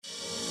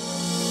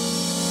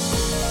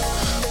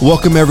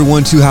Welcome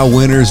everyone to How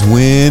Winners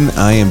Win.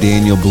 I am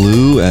Daniel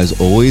Blue. As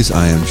always,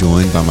 I am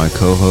joined by my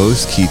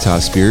co-host, Keita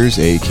Spears,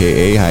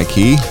 aka Hi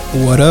Key.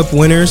 What up,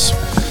 winners?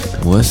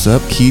 What's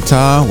up,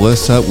 Keita?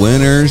 What's up,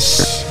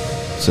 winners?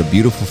 It's a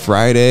beautiful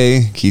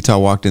Friday. Keita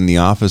walked in the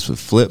office with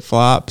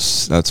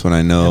flip-flops. That's when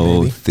I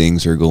know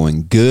things are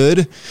going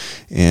good,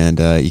 and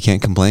you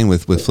can't complain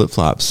with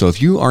flip-flops. So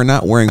if you are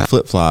not wearing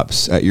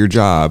flip-flops at your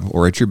job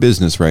or at your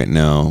business right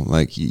now,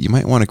 like, you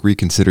might want to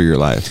reconsider your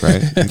life,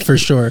 right? For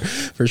sure.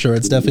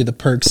 It's definitely the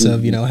perks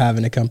of,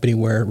 having a company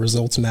where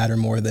results matter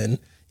more than,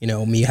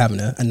 me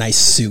having a nice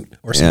suit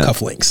or some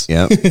cufflinks.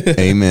 Yep.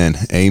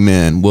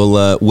 Amen.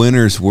 Well,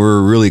 winners,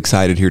 we're really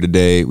excited here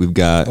today. We've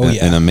got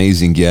an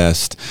amazing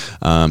guest.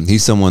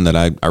 He's someone that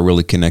I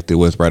really connected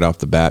with right off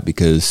the bat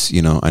because,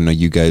 I know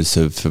you guys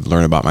have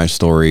learned about my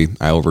story.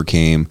 I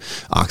overcame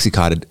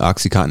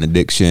Oxycontin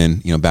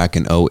addiction, back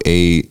in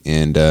 2008.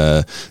 And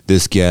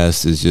this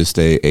guest is just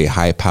a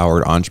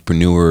high-powered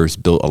entrepreneur, has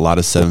built a lot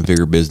of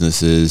seven-figure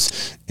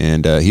businesses.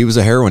 And he was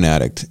a heroin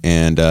addict.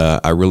 And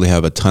I really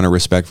have a ton of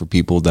respect for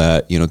people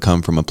that,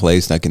 come from a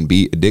place that can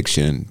beat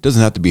addiction. It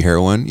doesn't have to be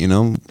heroin,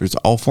 there's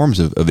all forms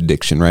of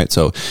addiction, right?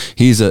 So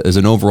he's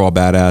an overall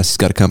badass. He's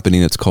got a company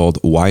that's called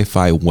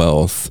Wi-Fi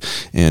Wealth.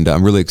 And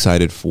I'm really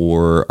excited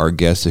for our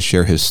guest to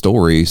share his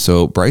story.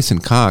 So Bryson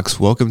Cox,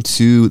 welcome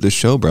to the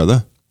show,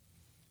 brother.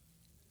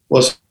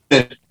 Well,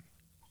 good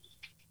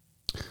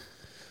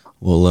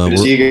to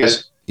see you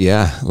guys.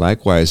 Yeah,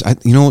 likewise.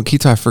 You know what,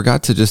 Keita, I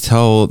forgot to just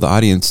tell the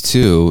audience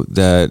too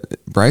that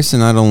Bryson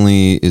not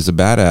only is a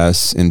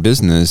badass in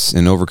business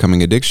and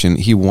overcoming addiction,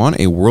 he won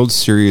a World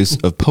Series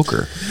of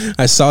Poker.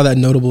 I saw that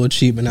notable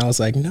achievement. I was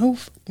like, no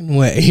fucking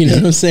way. You know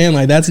what I'm saying?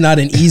 Like, that's not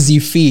an easy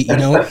feat.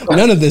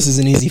 None of this is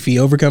an easy feat.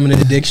 Overcoming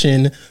an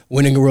addiction,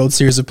 winning a World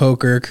Series of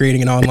Poker,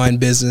 creating an online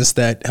business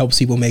that helps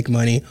people make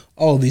money.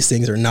 All of these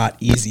things are not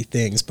easy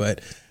things,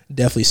 but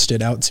definitely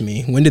stood out to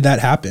me. When did that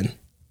happen?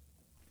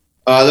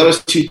 That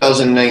was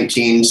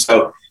 2019.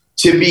 So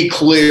to be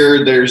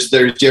clear, there's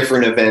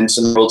different events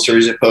in the World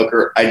Series of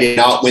Poker. I did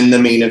not win the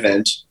main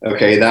event.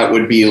 Okay, that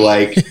would be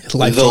like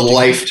the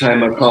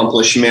lifetime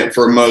accomplishment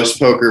for most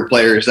poker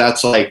players.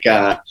 That's like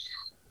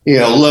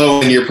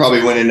low, and you're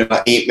probably winning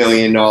about $8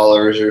 million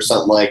or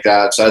something like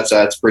that. So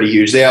that's pretty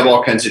huge. They have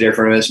all kinds of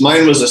different events.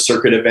 Mine was a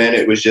circuit event.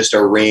 It was just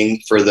a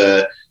ring for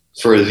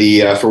one of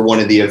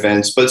the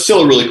events, but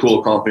still a really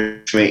cool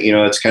accomplishment.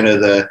 It's kind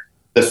of the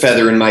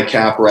feather in my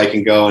cap where I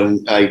can go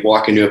and I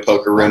walk into a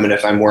poker room, and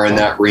if I'm wearing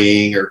that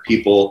ring, or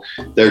people,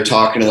 they're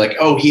talking like,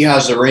 oh, he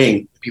has a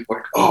ring. People are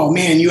like, oh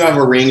man, you have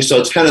a ring. So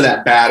it's kind of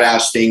that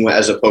badass thing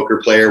as a poker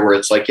player where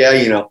it's like,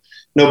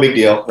 no big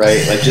deal,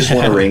 right? Like, just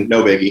want a ring,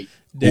 no biggie.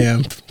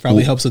 Damn,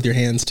 probably helps with your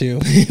hands too,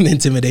 and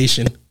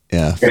intimidation.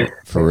 Yeah,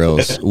 for real.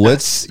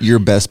 What's your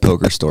best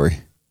poker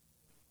story?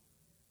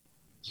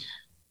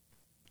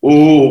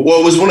 Oh,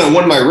 well, it was when I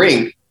won my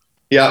ring.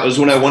 Yeah, it was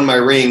when I won my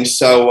ring.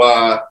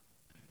 So,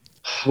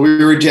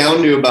 we were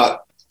down to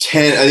about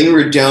 10. I think we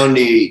were down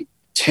to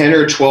 10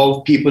 or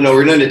 12 people. No, we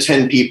were down to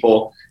 10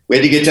 people. We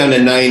had to get down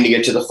to 9 to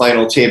get to the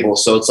final table.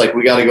 So it's like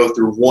we got to go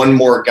through one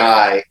more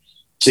guy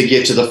to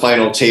get to the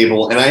final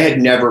table. And I had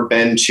never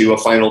been to a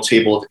final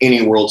table of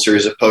any World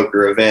Series of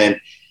Poker event.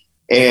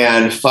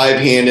 And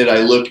five-handed, I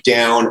looked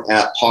down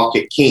at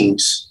pocket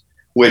kings,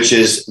 which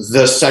is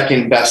the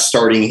second best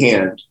starting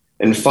hand.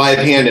 And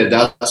five-handed,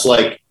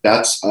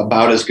 that's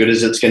about as good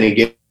as it's going to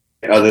get,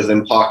 other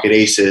than pocket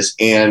aces.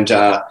 And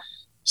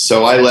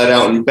so I let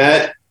out and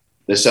bet.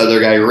 This other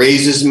guy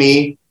raises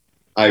me.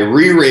 I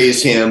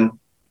re-raise him,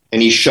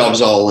 and he shoves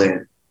all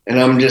in.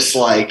 And I'm just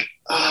like,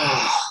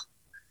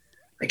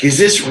 is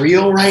this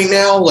real right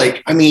now?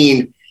 Like, I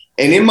mean,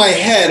 and in my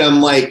head,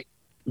 I'm like,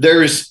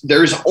 there's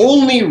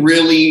only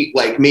really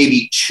like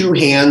maybe 2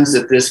 hands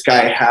that this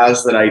guy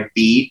has that I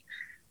beat.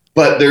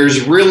 But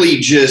there's really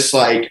just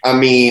like,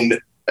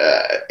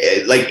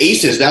 like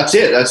aces, that's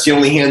it. That's the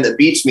only hand that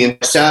beats me. And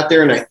I sat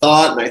there and I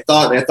thought.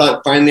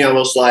 Finally, I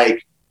was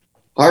like,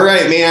 all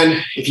right,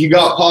 man, if you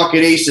got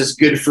pocket aces,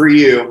 good for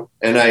you.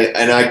 And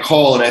I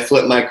call and I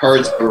flip my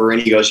cards over,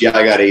 and he goes, yeah,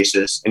 I got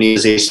aces. And he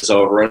has aces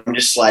over. And I'm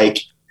just like,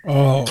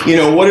 what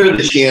are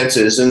the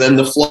chances? And then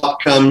the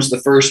flop comes,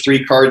 the first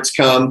 3 cards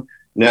come,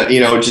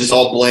 just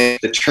all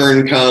blank. The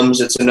turn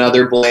comes, it's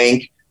another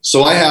blank.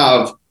 So I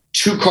have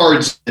 2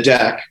 cards in the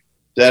deck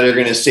that are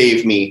going to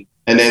save me.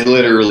 And then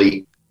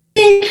literally,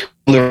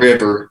 on the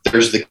river,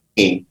 there's the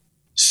king.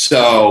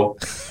 So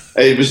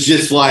it was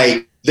just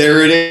like,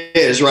 there it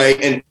is, right?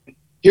 And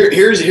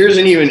here's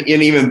an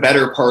even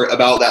better part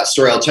about that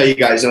story. I'll tell you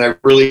guys, and I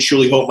really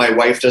truly hope my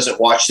wife doesn't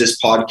watch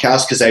this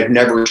podcast, because I've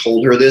never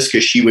told her this,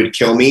 because she would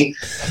kill me.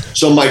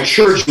 So my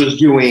church was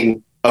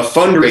doing a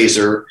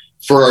fundraiser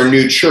for our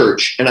new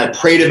church, and I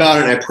prayed about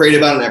it, and I prayed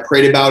about it, and I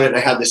prayed about it, and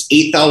I had this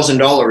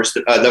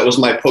 $8,000 that was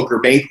my poker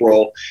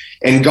bankroll,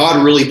 and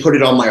God really put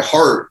it on my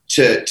heart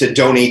to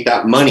donate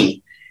that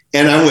money.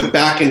 And I went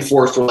back and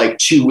forth for like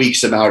 2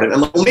 weeks about it.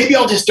 I'm like, well, maybe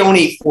I'll just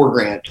donate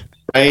 $4,000,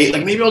 right?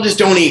 Like, maybe I'll just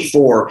donate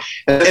 4.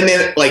 And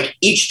then like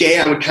each day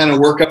I would kind of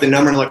work up the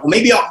number, and I'm like, well,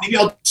 maybe I'll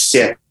do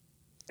 6.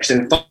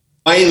 And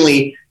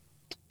finally,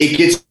 it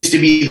gets to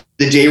be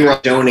the day where I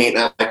donate,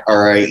 and I'm like, all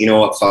right, you know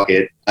what, fuck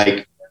it.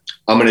 Like,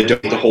 I'm going to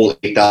donate the whole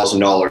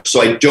 $8,000.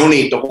 So I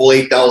donate the whole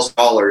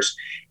 $8,000.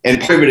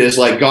 And part of it is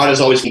like, God is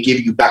always going to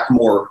give you back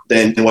more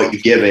than what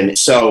you've given.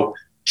 So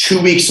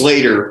 2 weeks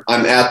later,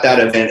 I'm at that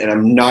event, and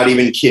I'm not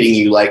even kidding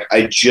you. Like,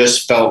 I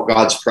just felt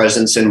God's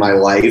presence in my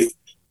life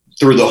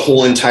through the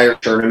whole entire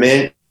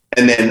tournament.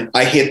 And then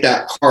I hit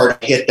that card,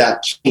 I hit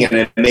that key, and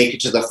I make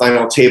it to the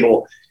final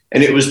table.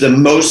 And it was the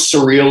most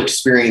surreal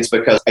experience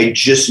because I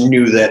just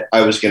knew that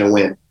I was going to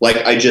win. Like,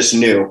 I just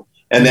knew.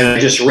 And then I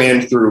just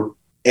ran through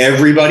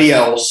everybody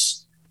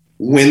else,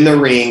 win the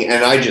ring.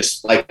 And I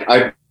just, like,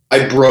 I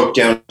broke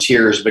down in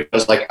tears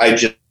because, like,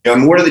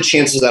 what are the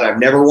chances that I've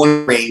never won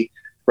a ring,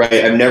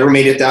 right? I've never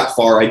made it that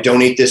far. I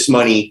donate this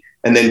money.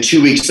 And then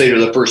 2 weeks later,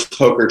 the first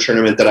poker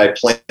tournament that I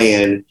play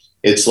in,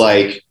 it's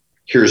like,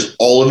 here's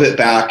all of it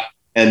back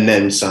and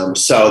then some.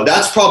 So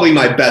that's probably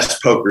my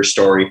best poker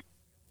story.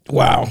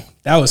 Wow.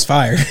 That was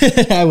fire.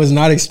 I was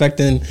not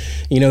expecting,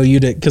 you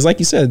to, cause like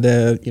you said,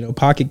 the,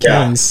 pocket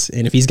kings,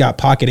 and if he's got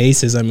pocket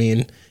aces, I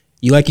mean,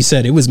 like you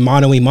said, it was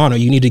mono.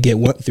 You need to get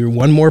through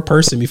one more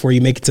person before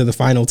you make it to the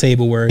final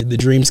table where the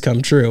dreams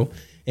come true.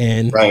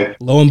 And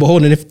lo and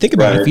behold, and think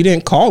about it, if you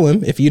didn't call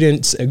him, if you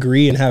didn't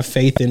agree and have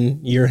faith in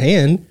your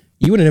hand,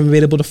 you wouldn't have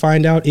been able to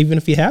find out even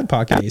if he had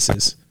pocket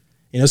aces.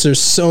 So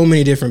there's so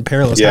many different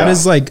parallels. How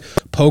does like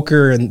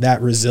poker and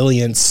that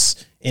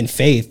resilience and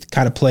faith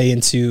kind of play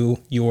into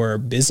your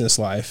business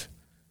life?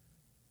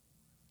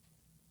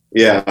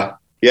 Yeah,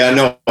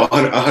 no,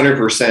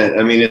 100%.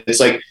 I mean, it's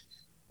like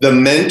the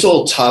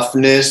mental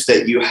toughness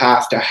that you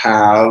have to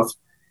have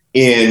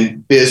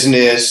in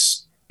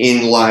business,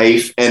 in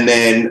life. And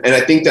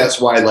I think that's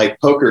why I like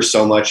poker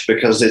so much,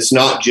 because it's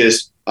not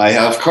just, I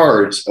have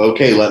cards.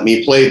 Okay, let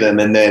me play them.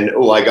 And then,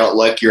 oh, I got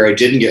lucky or I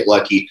didn't get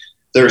lucky.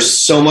 There's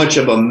so much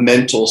of a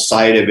mental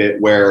side of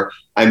it where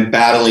I'm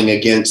battling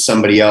against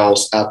somebody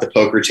else at the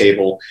poker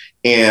table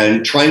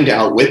and trying to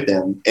outwit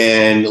them.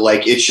 And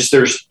like, it's just,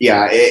 and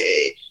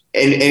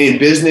in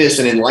business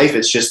and in life,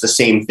 it's just the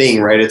same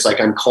thing, right? It's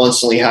like, I'm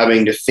constantly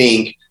having to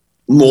think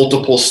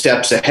multiple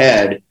steps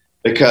ahead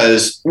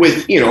because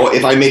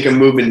if I make a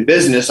move in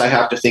business, I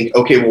have to think,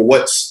 okay, well,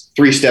 what's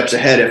 3 steps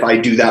ahead if I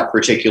do that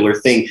particular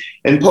thing?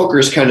 And poker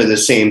is kind of the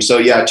same. So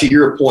yeah, to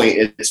your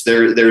point,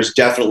 there's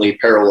definitely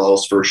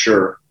parallels for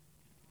sure.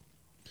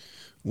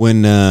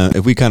 When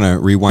if we kind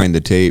of rewind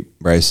the tape,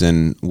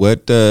 Bryson,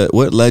 what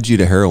led you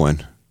to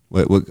heroin?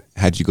 What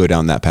how'd you go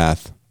down that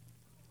path?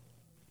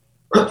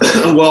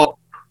 Well,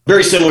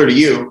 very similar to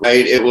you,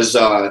 right? It was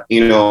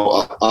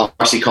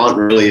OxyContin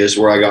really is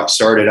where I got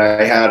started.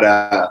 I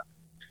had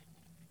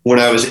when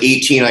I was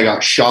 18, I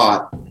got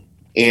shot,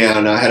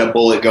 and I had a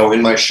bullet go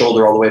in my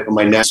shoulder all the way up on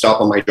my neck,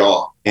 stop on my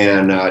jaw,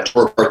 and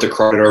tore apart the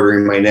carotid artery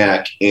in my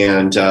neck.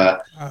 And I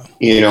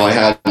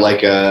had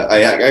like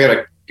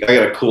I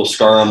got a cool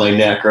scar on my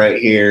neck right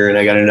here. And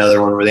I got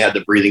another one where they had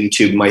the breathing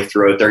tube in my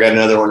throat. I got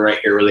another one right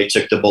here where they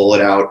took the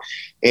bullet out,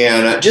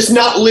 and just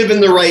not living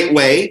the right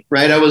way,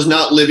 right? I was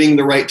not living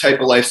the right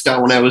type of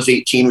lifestyle when I was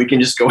 18. We can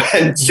just go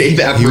ahead and say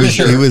that for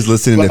sure. He was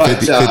listening to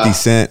 50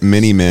 Cent,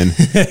 Many Men.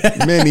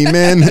 Many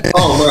Men.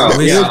 Oh,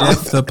 bro. Yeah,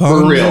 for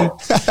real.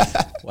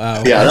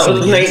 Wow. Yeah, that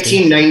was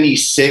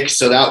 1996.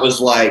 So that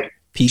was like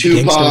Peak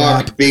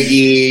Tupac,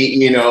 Biggie,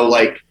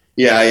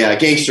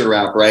 gangster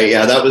rap, right?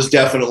 Yeah, that was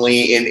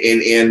definitely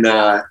in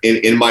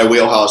my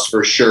wheelhouse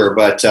for sure.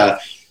 But that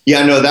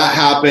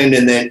happened,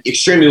 and then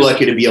extremely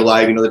lucky to be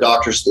alive. The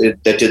doctors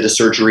that did the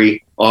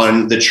surgery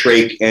on the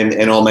trach and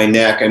on my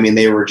neck, I mean,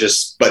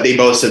 but they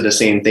both said the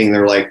same thing.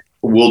 They're like,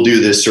 we'll do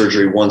this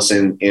surgery once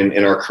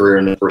in our career,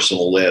 and the person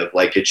will live.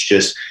 Like, it's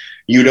just,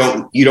 you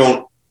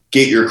don't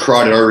get your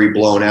carotid artery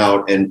blown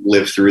out and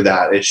live through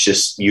that. It's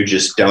just, you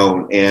just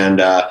don't. And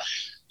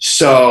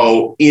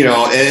so,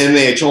 and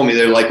they told me,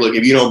 they're like, look,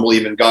 if you don't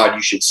believe in God,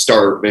 you should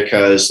start,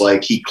 because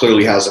like, he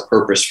clearly has a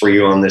purpose for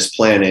you on this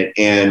planet.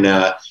 And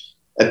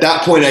at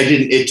that point,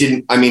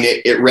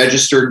 it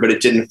registered, but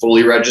it didn't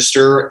fully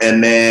register.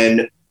 And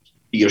then,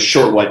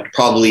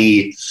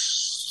 probably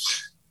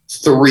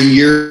 3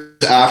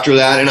 years after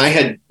that. And I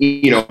had,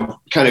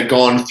 kind of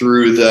gone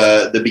through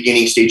the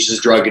beginning stages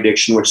of drug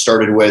addiction, which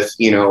started with,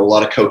 a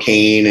lot of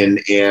cocaine and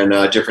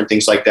different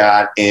things like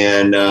that.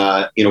 And,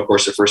 of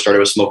course, it first started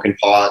with smoking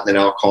pot and then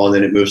alcohol, and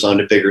then it moves on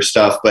to bigger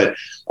stuff. But,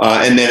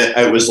 and then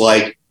it was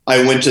like,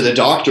 I went to the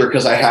doctor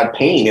because I had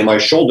pain in my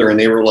shoulder, and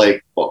they were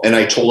like, and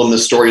I told them the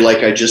story like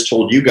I just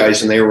told you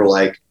guys, and they were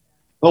like,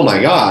 oh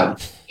my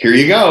God, here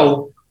you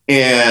go.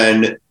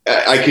 And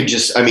I could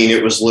just,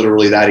 it was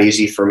literally that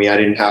easy for me. I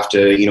didn't have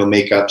to,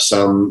 make up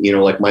some,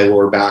 like my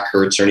lower back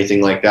hurts or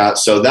anything like that.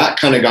 So that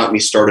kind of got me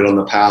started on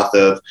the path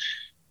of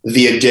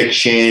the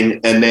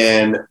addiction. And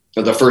then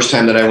the first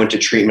time that I went to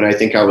treatment, I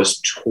think I was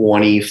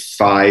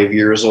 25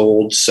 years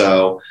old.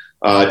 So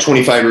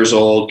 25 years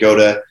old, go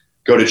to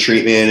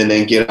treatment, and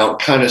then get out,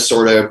 kind of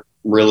sort of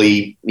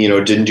really,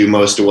 didn't do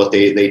most of what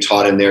they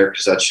taught in there,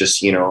 because that's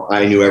just,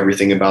 I knew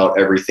everything about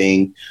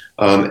everything.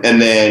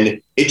 And then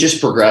it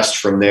just progressed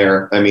from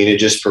there. It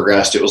just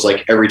progressed. It was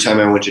like every time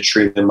I went to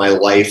treatment, my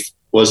life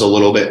was a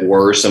little bit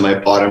worse and my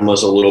bottom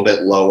was a little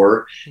bit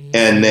lower.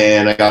 And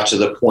then I got to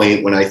the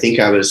point when I think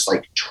I was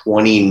like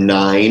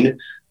 29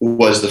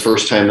 was the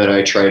first time that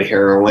I tried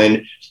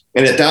heroin.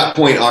 And at that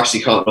point,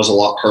 OxyContin was a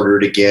lot harder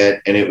to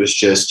get. And it was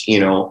just,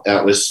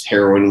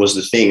 heroin was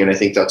the thing. And I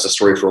think that's a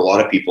story for a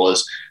lot of people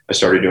is I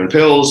started doing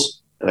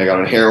pills and I got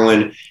on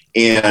heroin.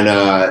 And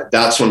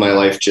that's when my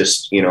life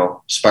just,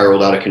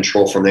 spiraled out of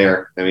control from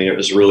there. I mean, it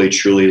was really,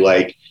 truly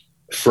like,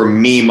 for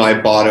me, my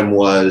bottom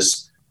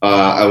was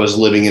I was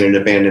living in an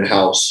abandoned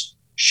house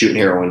shooting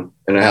heroin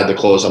and I had the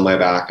clothes on my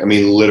back. I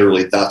mean,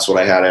 literally, that's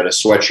what I had. I had a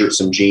sweatshirt,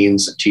 some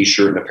jeans, a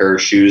t-shirt, and a pair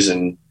of shoes,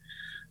 and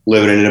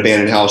living in an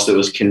abandoned house that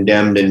was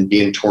condemned and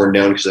being torn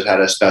down because it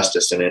had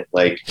asbestos in it.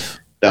 Like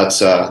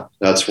that's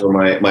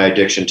where my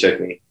addiction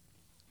took me.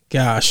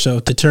 Gosh. So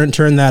to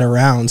turn that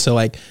around. So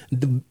like,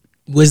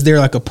 was there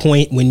like a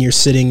point when you're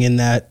sitting in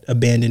that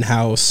abandoned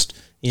house,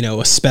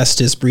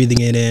 asbestos, breathing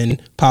it in,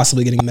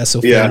 possibly getting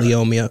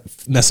mesothelioma,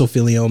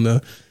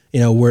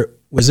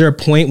 was there a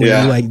point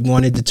where you like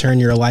wanted to turn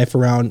your life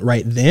around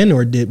right then,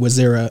 or was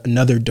there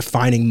another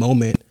defining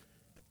moment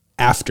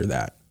after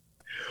that?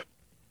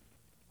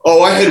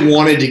 Oh, I had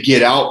wanted to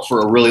get out for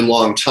a really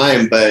long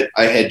time, but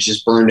I had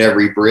just burned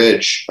every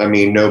bridge. I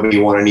mean, nobody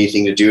wanted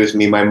anything to do with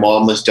me. My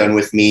mom was done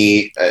with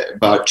me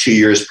about 2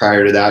 years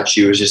prior to that.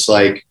 She was just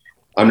like,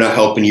 I'm not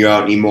helping you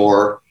out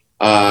anymore.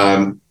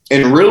 And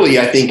really,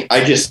 I think I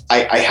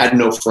had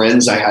no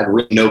friends. I had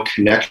really no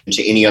connection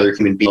to any other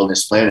human being on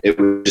this planet. It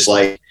was just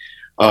like,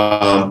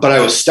 but I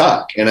was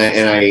stuck, and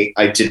I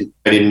didn't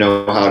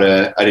know how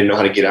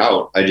to get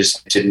out. I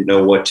just didn't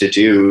know what to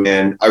do,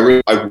 and I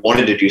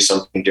wanted to do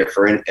something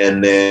different.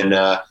 And then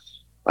I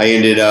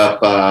ended up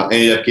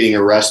getting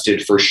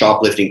arrested for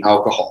shoplifting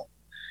alcohol,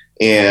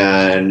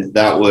 and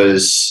that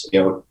was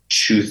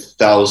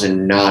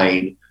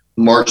 2009,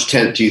 March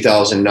 10th,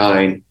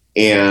 2009,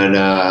 and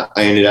I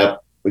ended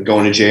up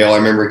going to jail. I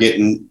remember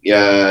getting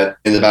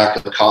in the back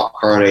of the cop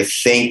car, and I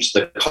thanked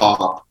the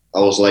cop. I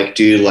was like,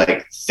 dude,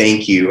 like,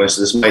 thank you. I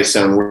said, this might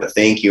sound weird, but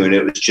thank you. And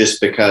it was just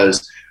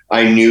because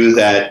I knew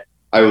that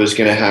I was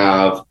going to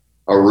have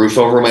a roof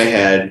over my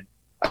head.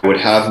 I would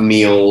have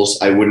meals.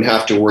 I wouldn't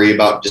have to worry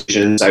about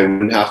decisions. I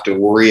wouldn't have to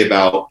worry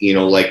about,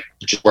 like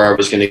just where I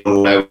was going to go,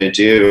 what I was going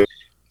to do.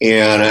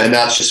 And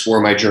that's just where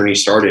my journey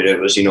started. It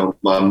was,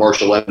 March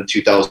 11th,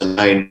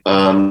 2009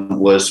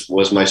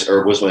 was my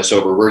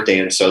sober birthday.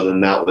 And so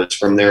then that was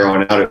from there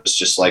on out, it was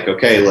just like,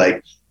 okay,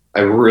 like, I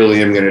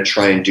really am going to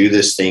try and do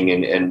this thing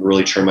and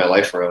really turn my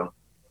life around.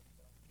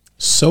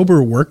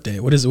 Sober work day.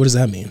 What does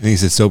that mean? I think he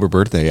said sober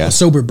birthday. Yeah.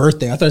 Sober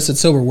birthday. I thought it said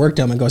sober work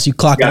day. I'm like, you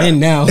clocking in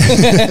now.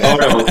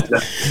 Oh,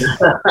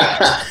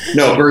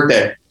 no,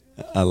 birthday.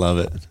 I love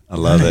it. I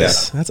love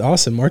it. That's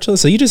awesome, Marcello.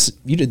 So you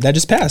did that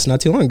just passed not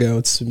too long ago.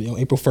 It's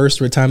April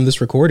 1st, at the time of this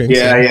recording.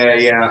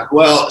 Yeah.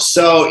 Well,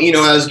 so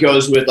as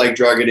goes with like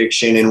drug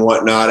addiction and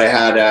whatnot, I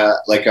had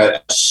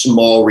a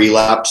small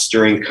relapse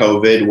during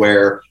COVID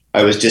where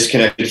I was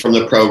disconnected from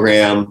the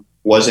program,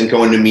 wasn't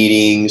going to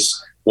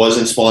meetings,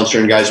 wasn't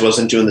sponsoring guys,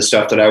 wasn't doing the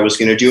stuff that I was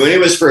going to do. And it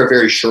was for a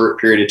very short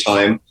period of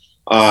time.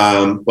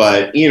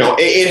 But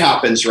it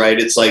happens, right?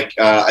 It's like,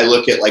 I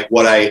look at like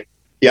what I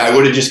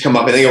would have just come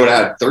up. I think I would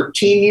have had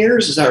 13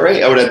 years. Is that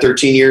right? I would have had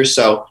 13 years.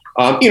 So,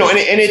 and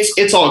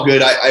it's all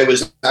good. I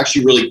was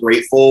actually really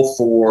grateful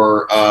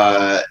for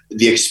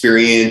the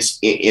experience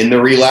in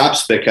the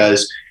relapse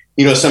because,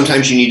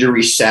 sometimes you need to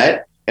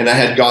reset. And I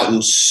had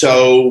gotten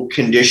so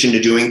conditioned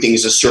to doing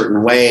things a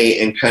certain way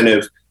and kind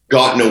of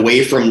gotten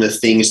away from the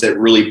things that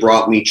really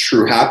brought me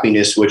true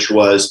happiness, which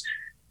was,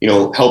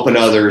 helping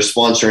others,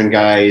 sponsoring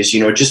guys,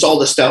 just all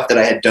the stuff that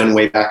I had done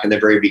way back in the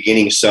very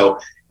beginning. So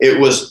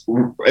it was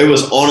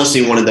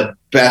honestly one of the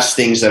best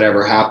things that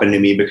ever happened to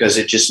me because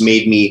it just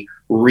made me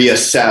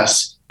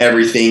reassess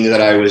everything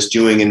that I was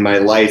doing in my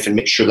life and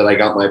make sure that I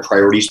got my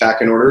priorities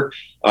back in order.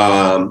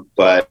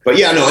 But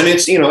yeah, no, and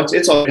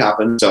it's all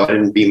happened. So I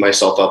didn't beat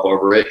myself up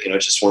over it.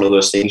 It's just one of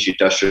those things you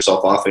dust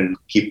yourself off and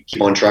keep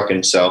on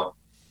trucking. So,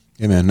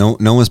 yeah, man, no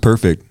one's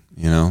perfect.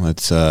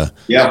 It's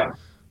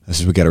this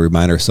is, we got to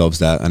remind ourselves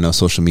that. I know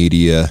social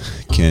media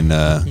can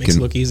makes it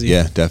look easy.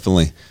 Yeah,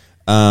 definitely.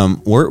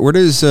 Where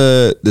does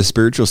the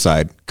spiritual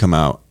side come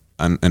out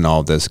in all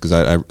of this? Because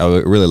I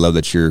really love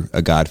that you're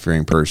a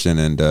God-fearing person,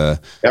 and I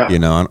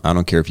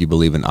don't care if you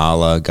believe in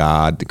Allah,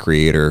 God, the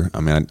Creator. I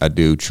mean, I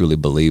do truly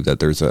believe that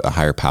there's a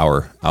higher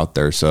power out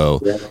there. So,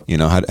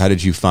 how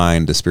did you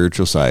find the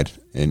spiritual side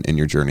in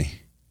your journey?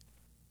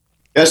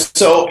 Yes,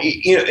 so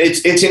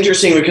it's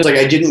interesting because like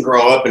I didn't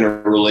grow up in a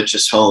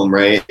religious home,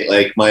 right?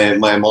 Like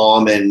my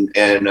mom and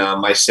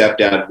my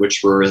stepdad,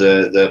 which were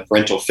the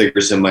parental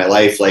figures in my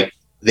life, like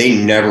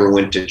they never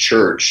went to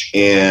church,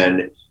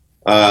 and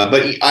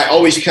but I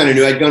always kind of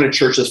knew. I'd gone to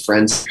church with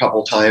friends a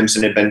couple times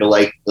and had been to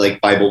like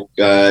Bible,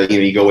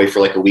 you go away for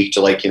like a week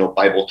to like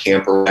Bible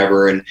camp or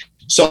whatever, and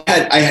so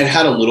I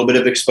had a little bit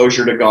of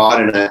exposure to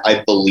God, and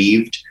I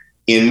believed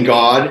in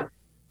God,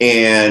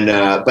 and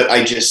but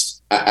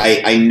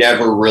I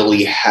never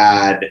really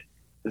had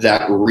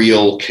that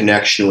real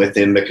connection with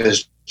him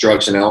because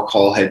drugs and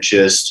alcohol had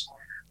just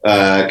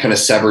kind of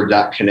severed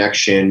that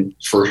connection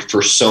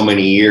for so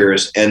many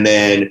years. And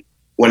then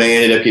when I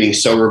ended up getting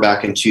sober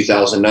back in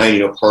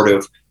 2009, part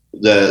of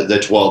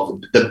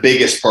the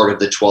biggest part of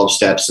the 12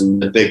 steps in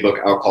the big book,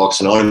 Alcoholics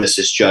Anonymous,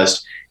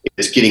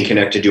 is getting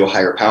connected to a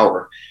higher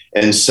power.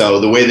 And so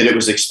the way that it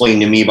was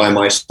explained to me by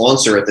my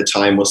sponsor at the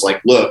time was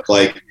like, look,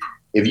 like,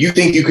 if you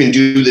think you can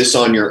do this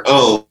on your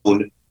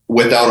own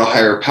without a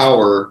higher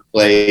power,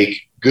 like,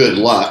 good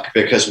luck,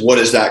 because what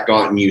has that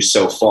gotten you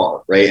so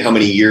far, right? How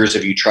many years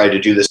have you tried to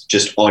do this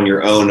just on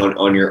your own,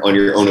 on your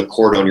own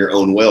accord, on your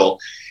own will?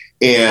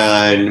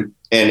 And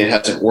it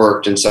hasn't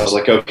worked. And so I was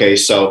like, okay,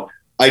 so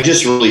I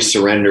just really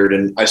surrendered,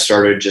 and I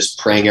started just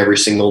praying every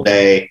single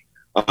day.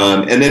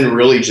 And then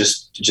really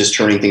just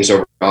turning things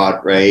over to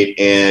God, right?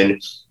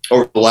 And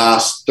over the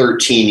last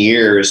 13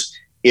 years,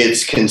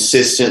 it's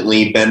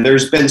consistently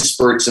there's been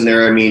spurts in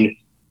there. I mean,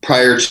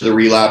 prior to the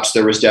relapse,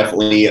 there was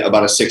definitely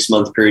about a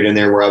 6-month period in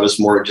there where I was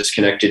more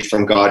disconnected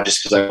from God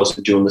just because I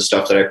wasn't doing the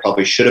stuff that I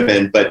probably should have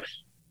been. But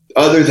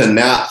other than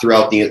that,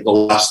 throughout the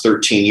last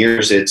 13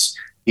 years, it's,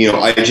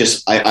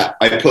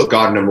 I put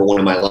God number one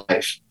in my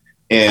life.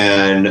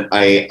 And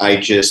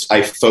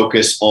I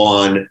focus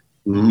on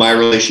my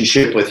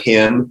relationship with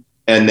him.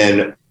 And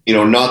then,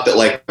 not that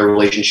like my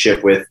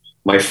relationship with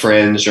my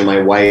friends or my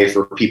wife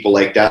or people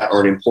like that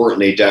aren't important.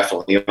 They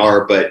definitely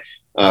are. But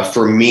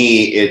for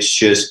me, it's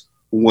just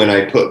when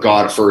I put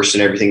God first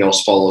and everything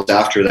else follows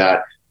after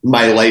that,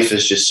 my life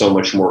is just so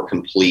much more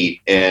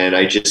complete. And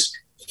I just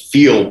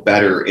feel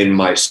better in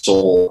my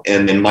soul.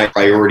 And then my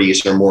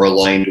priorities are more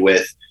aligned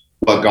with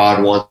what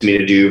God wants me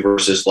to do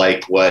versus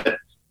like what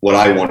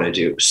I want to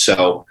do.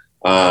 So,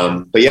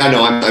 but yeah,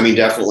 no, I mean,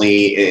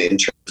 definitely in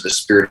terms of the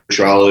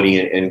spirituality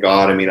and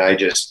God, I mean, I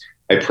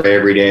pray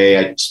every day.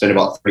 I spend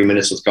about 30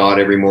 minutes with God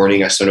every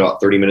morning. I spend about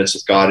 30 minutes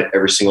with God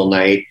every single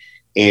night.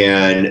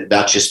 And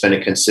that's just been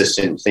a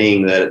consistent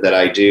thing that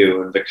I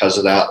do. And because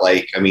of that,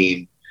 like, I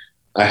mean,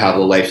 I have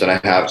the life that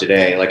I have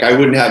today. Like, I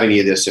wouldn't have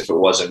any of this if it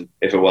wasn't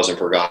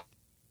for God.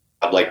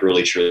 Like,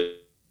 really, truly,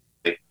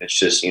 it's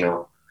just,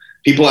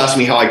 people ask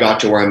me how I got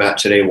to where I'm at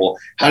today. Well,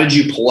 how did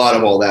you pull out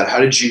of all that? How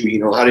did you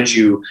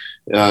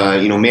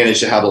manage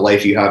to have the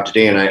life you have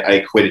today? And I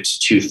equate it to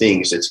two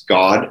things. It's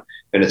God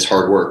and it's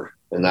hard work.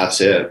 And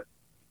that's it.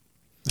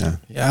 Yeah,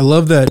 I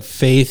love that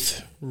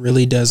faith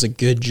really does a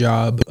good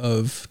job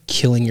of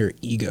killing your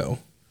ego.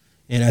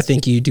 And I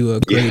think you do a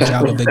great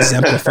job of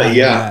exemplifying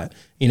that,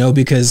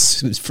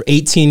 because for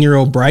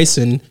 18-year-old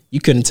Bryson, you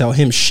couldn't tell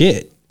him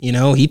shit. He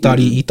thought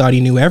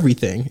he knew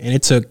everything. And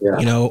it took,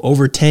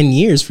 over 10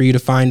 years for you to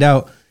find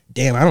out,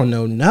 damn, I don't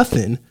know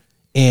nothing.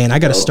 And I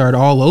got to start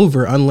all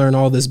over, unlearn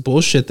all this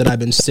bullshit that I've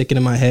been sticking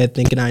in my head,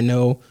 thinking I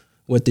know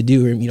what to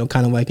do. And,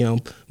 kind of like,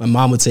 my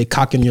mom would say,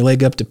 cocking your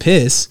leg up to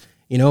piss,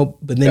 but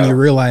then you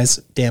realize,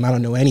 damn, I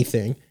don't know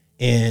anything.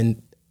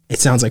 And it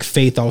sounds like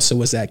faith also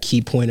was that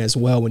key point as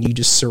well. When you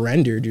just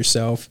surrendered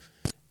yourself,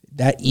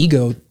 that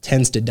ego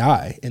tends to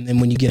die. And then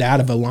when you get out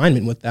of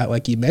alignment with that,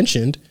 like you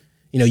mentioned,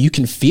 you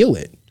can feel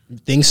it.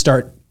 Things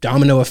start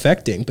domino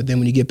affecting. But then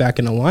when you get back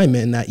in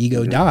alignment and that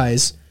ego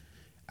dies,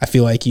 I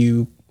feel like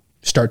you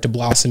start to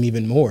blossom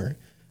even more.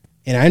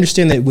 And I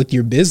understand that with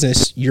your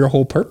business, your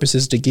whole purpose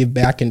is to give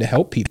back and to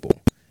help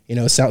people.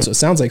 So it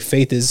sounds like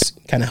faith has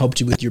kind of helped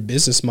you with your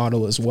business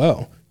model as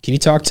well. Can you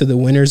talk to the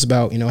winners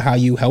about, how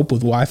you help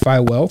with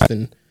Wi-Fi wealth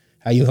and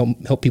how you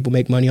help people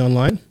make money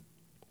online?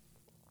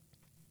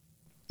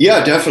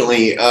 Yeah,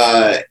 definitely.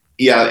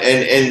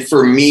 And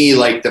for me,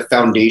 like, the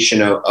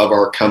foundation of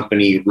our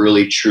company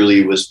really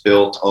truly was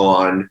built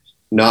on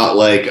not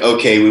like,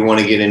 okay, we want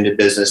to get into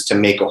business to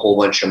make a whole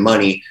bunch of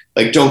money.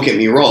 Like, don't get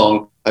me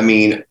wrong. I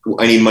mean,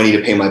 I need money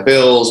to pay my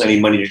bills. I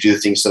need money to do the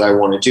things that I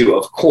want to do,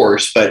 of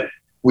course. But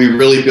we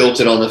really built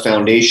it on the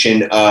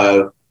foundation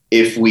of,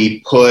 if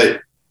we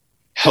put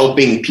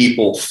helping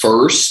people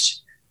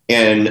first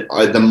and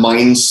the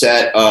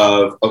mindset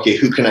of, okay,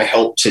 who can I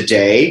help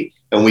today?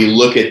 And we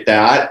look at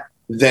that,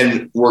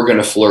 then we're going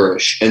to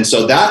flourish. And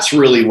so that's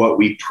really what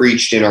we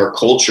preached in our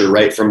culture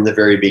right from the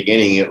very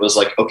beginning. It was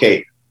like,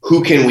 okay,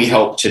 who can we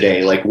help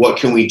today? Like, what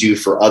can we do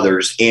for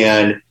others?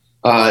 And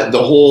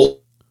the whole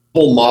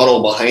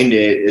model behind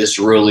it is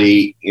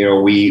really,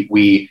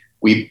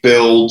 we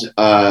build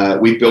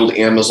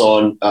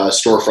Amazon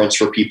storefronts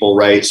for people,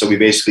 right? So we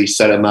basically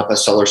set them up a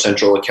Seller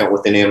Central account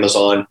within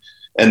Amazon,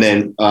 and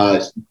then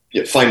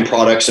find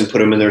products and put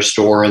them in their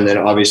store, and then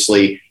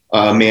obviously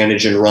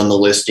manage and run the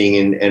listing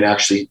and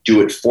actually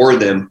do it for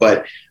them.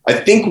 But I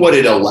think what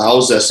it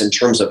allows us in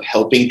terms of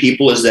helping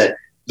people is that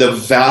the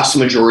vast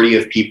majority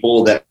of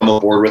people that come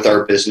aboard with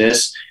our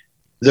business,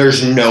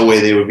 there's no way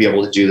they would be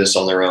able to do this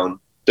on their own.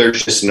 They're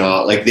just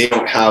not. Like, they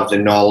don't have the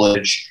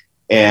knowledge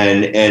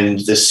and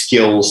the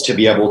skills to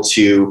be able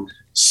to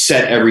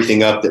set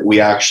everything up that we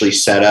actually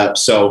set up.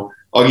 So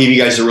I'll give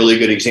you guys a really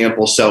good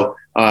example. So,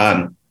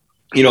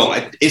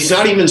 it's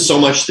not even so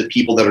much the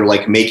people that are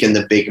like making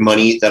the big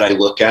money that I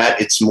look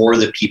at. It's more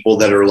the people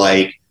that are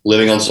like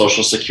living on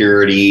Social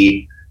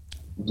Security.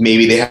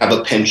 Maybe they have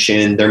a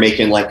pension. They're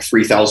making like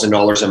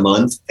 $3,000 a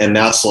month. And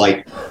that's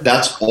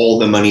all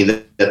the money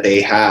that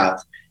they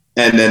have.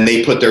 and then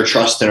they put their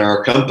trust in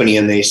our company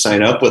and they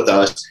sign up with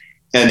us.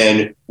 And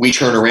then we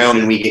turn around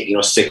and we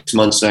get, 6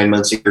 months, 9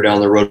 months, a year down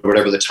the road,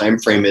 whatever the time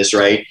frame is,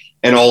 right?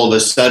 And all of a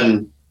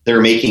sudden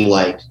they're making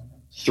like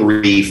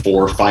 $3,000,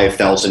 $4,000,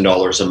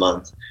 $5,000 a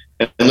month.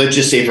 And let's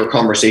just say for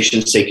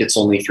conversation's sake, it's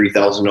only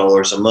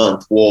 $3,000 a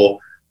month. Well,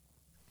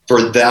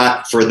 for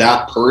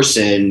that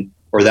person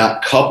or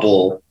that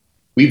couple,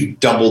 we've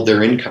doubled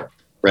their income,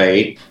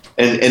 right?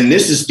 And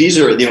these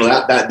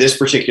are this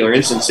particular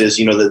instance is,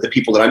 the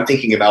people that I'm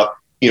thinking about,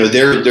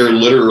 they're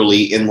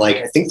literally in like,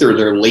 I think they're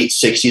their late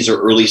 60s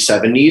or early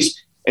 70s.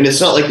 And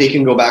it's not like they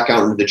can go back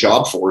out into the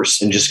job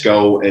force and just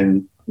go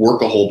and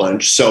work a whole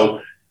bunch.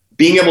 So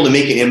being able to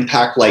make an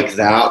impact like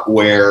that,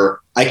 where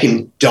I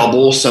can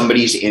double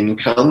somebody's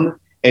income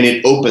and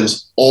it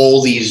opens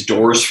all these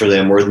doors for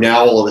them, where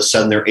now all of a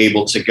sudden they're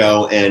able to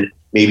go and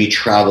maybe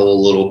travel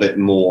a little bit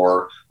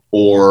more,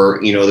 or,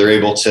 they're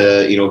able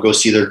to, go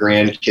see their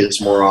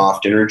grandkids more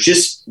often, or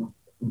just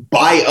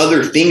buy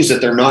other things that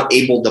they're not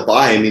able to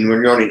buy. I mean,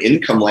 when you're on an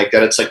income like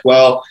that, it's like,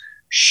 well,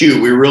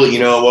 shoot, we really,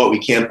 we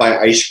can't buy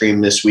ice cream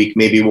this week.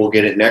 Maybe we'll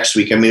get it next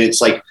week. I mean, it's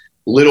like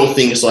little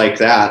things like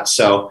that.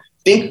 So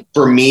I think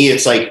for me,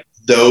 it's like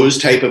those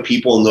type of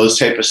people and those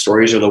type of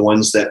stories are the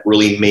ones that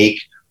really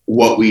make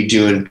what we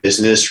do in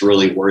business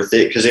really worth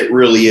it, because it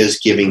really is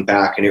giving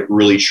back and it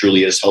really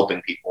truly is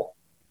helping people.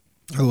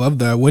 I love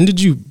that. When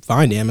did you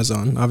find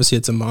Amazon? Obviously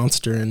it's a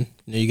monster, and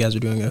you guys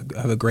are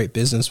have a great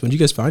business. When did you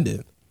guys find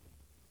it?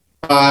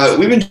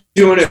 We've been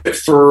doing it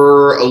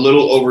for a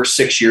little over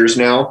 6 years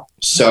now.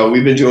 So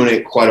we've been doing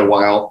it quite a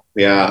while.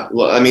 Yeah.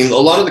 I mean, a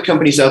lot of the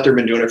companies out there have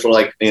been doing it for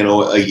like,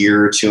 a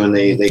year or two, and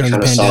they kind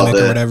of saw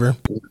or whatever.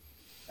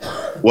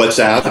 What's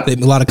that? A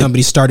lot of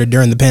companies started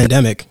during the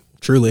pandemic,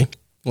 truly.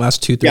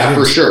 Last 2-3 years. Yeah,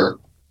 for sure.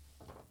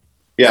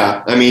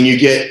 Yeah. I mean, you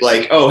get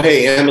like, oh,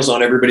 hey,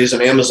 Amazon, everybody's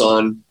on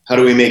Amazon. How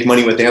do we make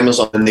money with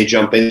Amazon? And they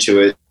jump into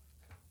it.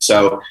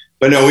 So,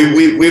 but no,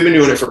 we've been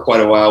doing it for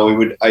quite a while.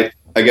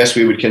 I guess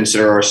we would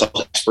consider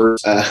ourselves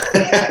experts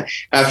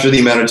after the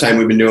amount of time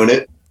we've been doing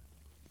it.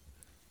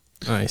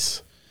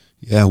 Nice.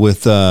 Yeah.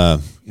 With,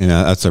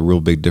 that's a real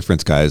big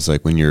difference, guys.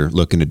 Like when you're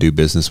looking to do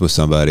business with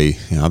somebody,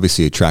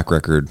 obviously a track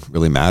record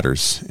really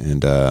matters.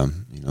 And,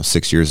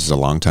 6 years is a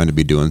long time to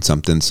be doing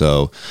something.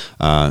 So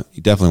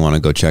you definitely want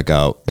to go check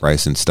out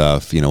Bryce and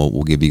stuff.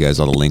 We'll give you guys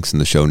all the links in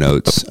the show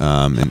notes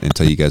and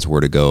tell you guys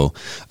where to go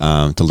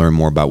to learn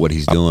more about what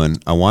he's doing.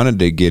 I wanted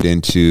to get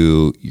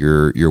into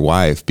your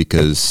wife,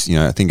 because,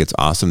 I think it's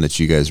awesome that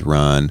you guys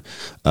run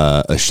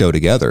a show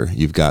together.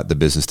 You've got the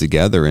business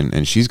together,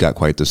 and she's got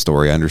quite the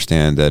story. I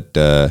understand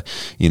that,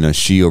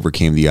 she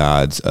overcame the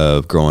odds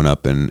of growing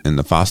up in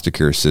the foster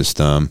care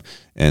system,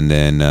 and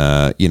then,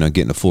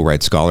 getting a full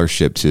ride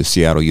scholarship to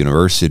Seattle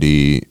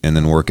University, and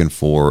then working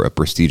for a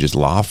prestigious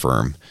law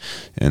firm.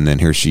 And then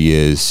here she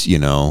is,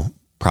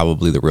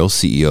 probably the real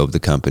CEO of the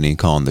company,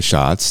 calling the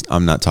shots.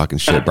 I'm not talking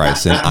shit,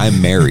 Bryson.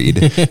 I'm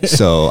married,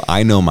 so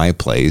I know my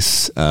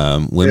place.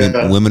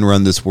 Women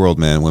run this world,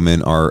 man.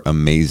 Women are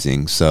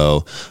amazing.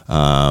 So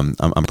I'm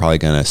probably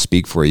going to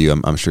speak for you.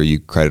 I'm sure you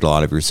credit a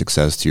lot of your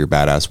success to your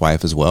badass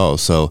wife as well.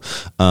 So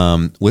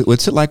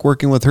what's it like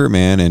working with her,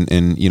 man?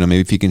 And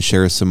maybe if you can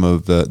share some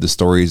of the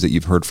stories that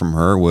you've heard from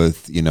her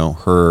with,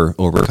 her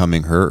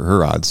overcoming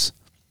her odds.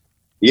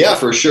 Yeah,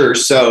 for sure.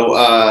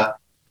 So,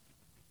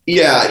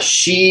 yeah,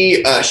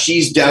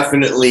 she's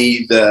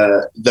definitely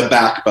the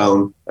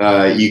backbone,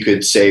 you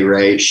could say,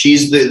 right?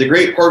 She's the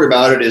great part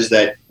about it is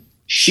that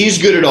she's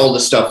good at all the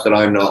stuff that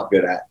I'm not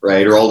good at,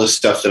 right? Or all the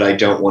stuff that I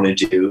don't want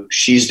to do.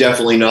 She's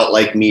definitely not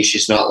like me.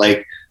 She's not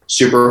like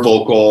super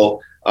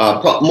vocal,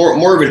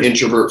 more of an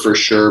introvert for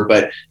sure.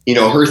 But,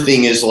 her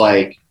thing is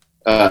like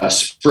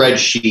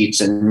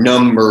spreadsheets and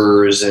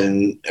numbers,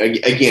 and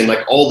again,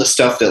 like all the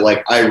stuff that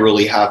like I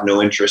really have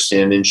no interest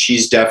in. And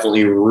she's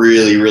definitely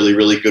really, really,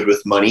 really good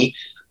with money.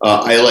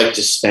 I like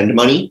to spend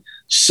money.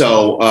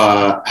 So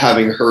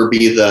having her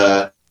be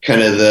the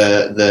kind of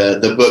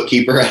the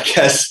bookkeeper, I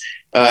guess,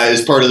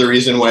 is part of the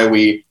reason why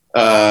we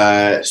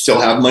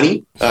still have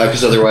money,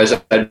 because otherwise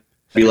I'd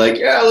be like,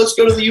 yeah, let's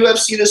go to the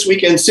UFC this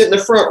weekend, sit in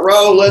the front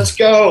row, let's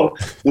go,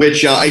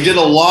 which I did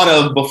a lot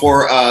of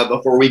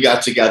before we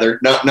got together.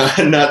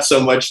 Not so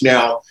much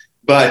now,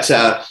 but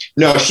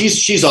no,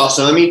 she's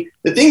awesome. I mean,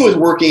 the thing with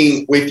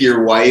working with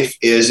your wife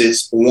is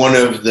it's one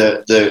of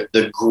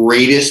the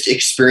greatest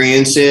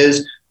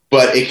experiences,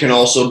 but it can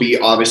also be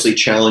obviously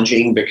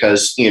challenging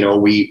because,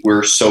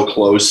 we're so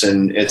close,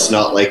 and it's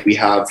not like we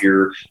have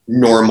your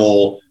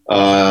normal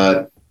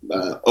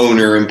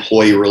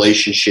owner-employee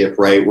relationship,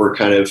 right? We're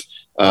kind of,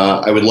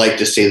 I would like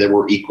to say that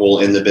we're equal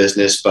in the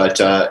business, but,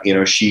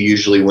 she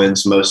usually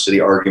wins most of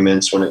the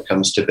arguments when it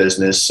comes to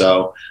business.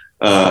 So,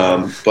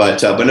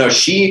 but no,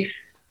 she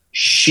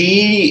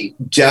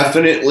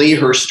definitely,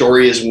 her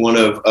story is one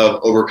of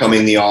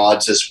overcoming the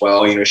odds as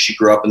well. She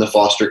grew up in the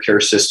foster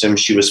care system.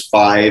 She was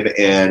 5,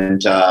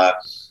 and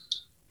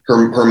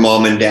her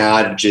mom and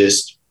dad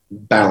just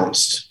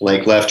bounced,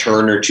 like left her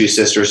and her 2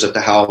 sisters at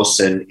the house.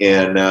 And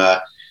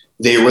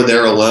they were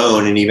there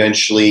alone, and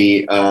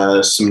eventually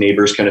some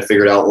neighbors kind of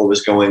figured out what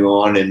was going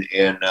on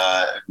and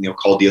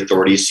called the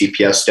authorities.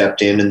 CPS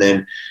stepped in, and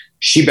then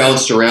she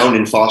bounced around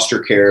in foster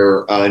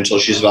care until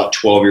she was about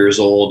 12 years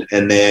old.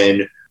 And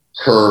then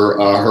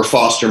her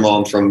foster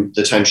mom from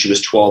the time she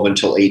was 12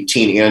 until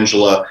 18,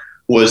 Angela,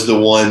 was the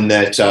one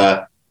that,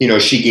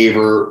 she gave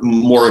her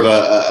more of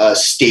a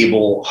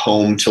stable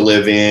home to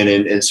live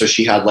in. And so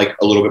she had like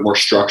a little bit more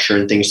structure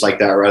and things like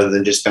that, rather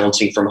than just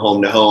bouncing from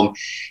home to home.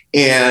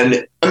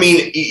 And I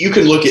mean, you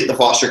can look at the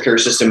foster care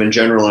system in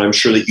general, and I'm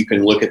sure that you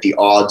can look at the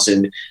odds,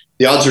 and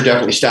the odds are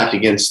definitely stacked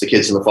against the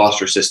kids in the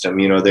foster system.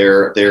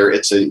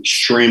 It's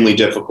extremely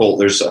difficult.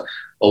 There's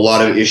a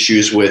lot of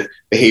issues with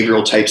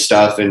behavioral type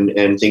stuff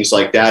and things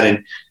like that.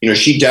 And,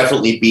 she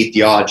definitely beat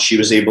the odds. She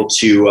was able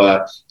to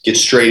get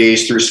straight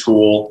A's through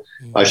school.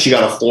 She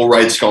got a full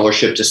ride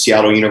scholarship to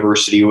Seattle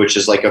University, which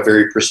is like a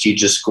very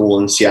prestigious school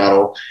in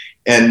Seattle.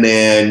 And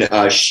then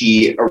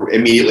she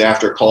immediately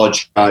after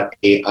college got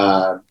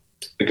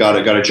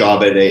a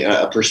job at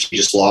a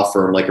prestigious law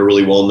firm, like a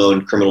really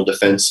well-known criminal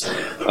defense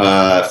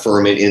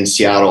firm in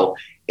Seattle,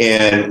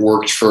 and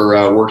worked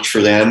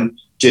for them.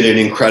 Did an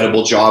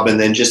incredible job. And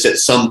then just at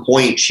some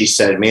point she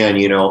said, man,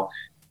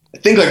 I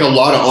think like a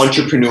lot of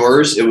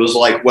entrepreneurs, it was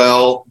like,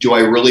 well, do I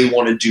really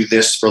want to do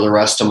this for the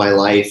rest of my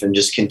life and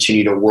just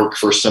continue to work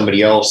for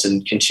somebody else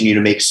and continue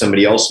to make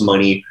somebody else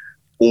money?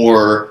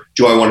 Or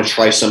do I want to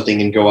try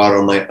something and go out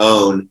on my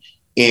own?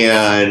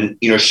 And,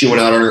 she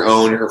went out on her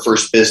own. Her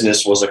first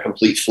business was a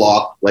complete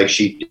flop. Like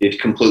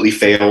it completely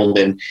failed.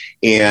 And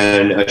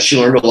she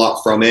learned a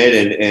lot from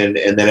it.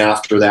 And then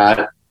after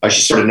that,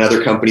 she started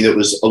another company that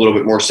was a little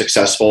bit more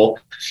successful.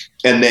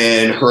 And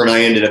then her and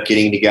I ended up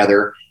getting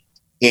together.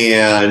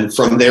 And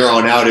from there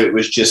on out, it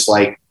was just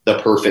like the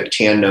perfect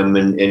tandem.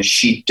 And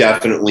she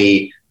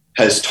definitely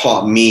has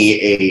taught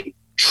me a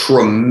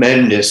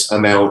tremendous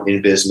amount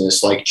in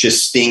business, like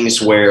just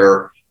things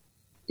where,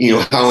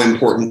 how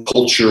important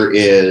culture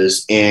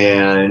is,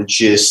 and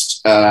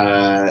just,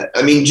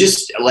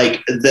 just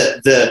like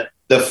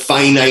the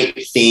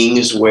finite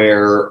things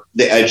where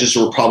the edges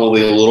were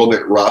probably a little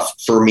bit rough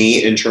for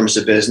me in terms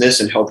of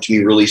business, and helped me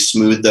really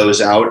smooth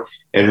those out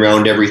and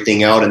round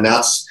everything out. And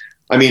that's,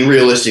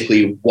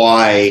 realistically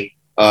why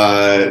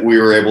we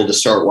were able to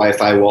start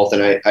Wi-Fi Wealth.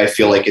 And I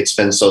feel like it's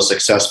been so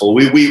successful.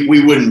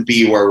 We wouldn't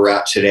be where we're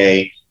at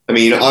today.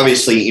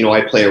 Obviously,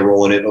 I play a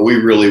role in it, but we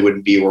really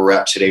wouldn't be where we're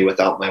at today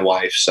without my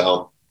wife.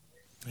 So,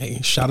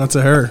 hey, shout out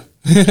to her,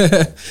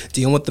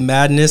 dealing with the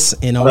madness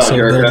and also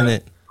building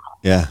it.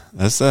 Yeah,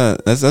 that's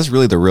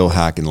really the real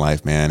hack in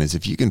life, man. Is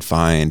if you can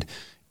find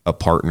a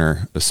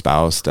partner, a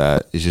spouse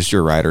that is just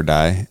your ride or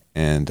die,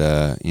 and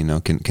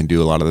can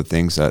do a lot of the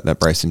things that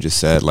Bryson just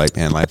said. Like,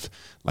 man, life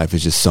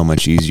is just so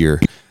much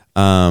easier.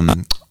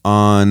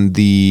 On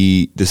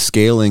the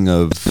scaling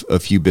of a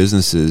few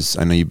businesses,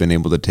 I know you've been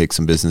able to take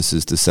some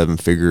businesses to 7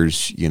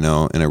 figures, in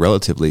a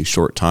relatively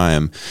short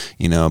time,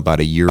 about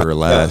a year or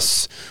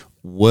less. Yeah.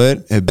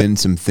 What have been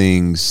some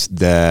things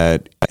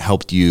that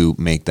helped you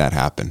make that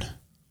happen?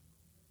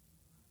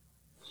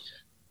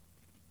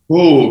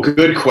 Oh,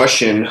 good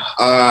question.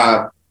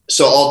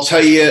 So I'll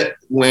tell you,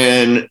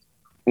 when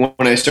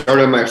I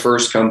started my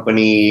first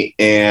company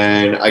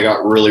and I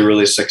got really,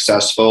 really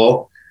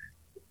successful,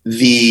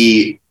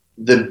 the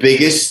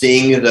biggest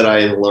thing that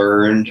I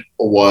learned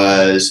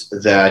was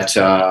that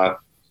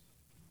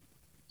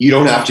you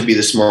don't have to be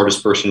the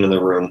smartest person in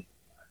the room,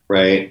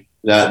 right?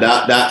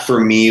 That for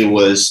me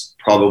was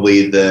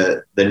probably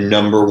the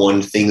number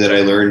one thing that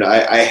I learned.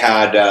 I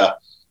had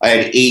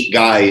 8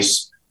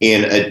 guys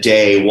in a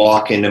day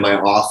walk into my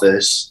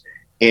office,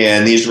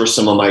 and these were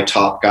some of my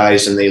top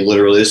guys, and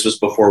this was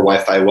before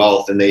Wi-Fi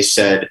Wealth, and they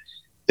said,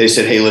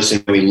 hey,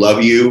 listen, we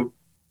love you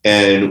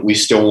and we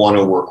still want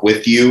to work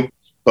with you,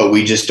 but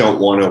we just don't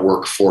want to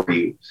work for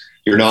you.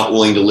 You're not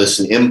willing to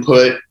listen to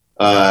input.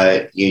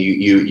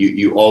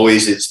 You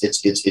always,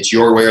 it's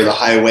your way or the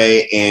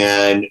highway.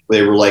 And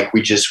they were like,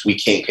 we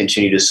can't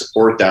continue to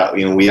support that.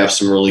 We have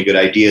some really good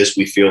ideas.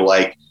 We feel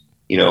like,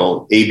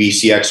 A, B,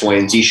 C, X, Y,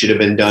 and Z should have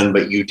been done,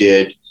 but you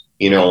did,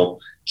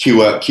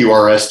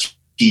 QRS,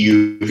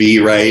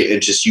 TUV, right?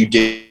 It just, you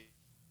did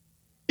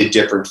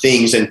different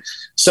things. And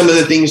some of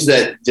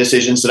the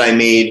decisions that I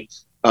made,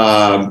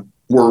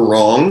 were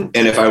wrong.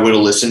 And if I would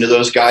have listened to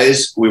those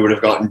guys, we would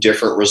have gotten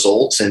different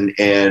results, and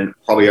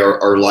probably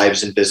our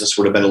lives and business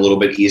would have been a little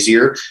bit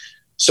easier.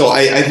 So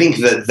I think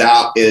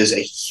that is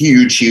a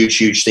huge, huge,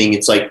 huge thing.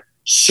 It's like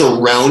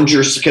surround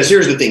yourself, because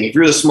here's the thing. If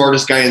you're the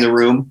smartest guy in the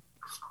room,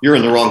 you're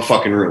in the wrong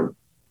fucking room.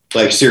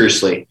 Like,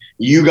 seriously,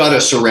 you got to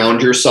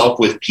surround yourself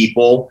with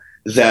people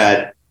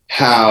that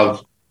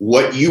have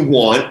what you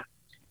want.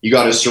 You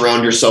got to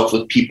surround yourself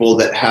with people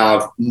that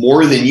have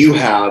more than you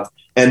have.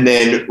 And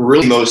then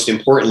really most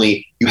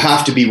importantly, you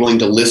have to be willing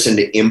to listen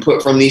to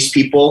input from these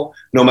people,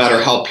 no matter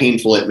how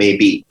painful it may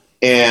be.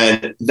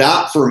 And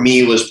that for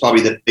me was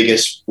probably the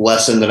biggest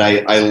lesson that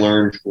I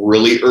learned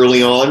really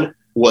early on,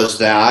 was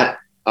that.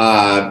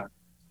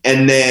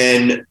 And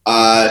then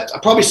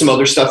probably some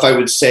other stuff I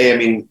would say.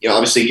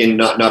 Obviously, again,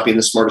 not being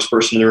the smartest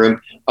person in the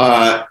room,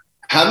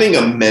 having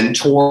a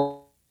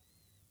mentor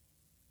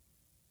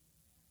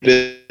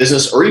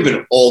business or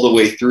even all the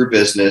way through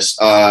business.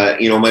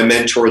 My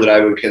mentor that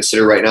I would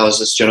consider right now is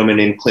this gentleman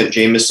named Clint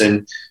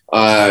Jameson.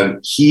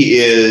 He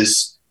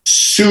is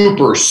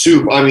super,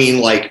 stupid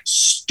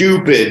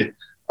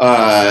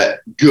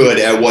good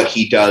at what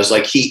he does.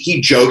 Like he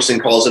jokes and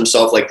calls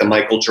himself like the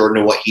Michael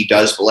Jordan of what he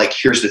does. But like,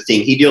 here's the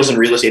thing. He deals in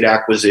real estate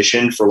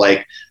acquisition for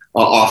like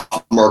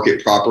off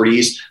market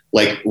properties,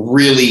 like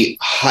really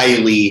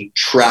highly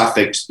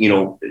trafficked,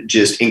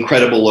 just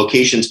incredible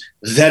locations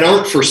that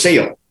aren't for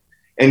sale,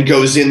 and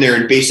goes in there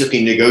and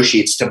basically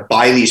negotiates to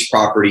buy these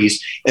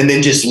properties and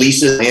then just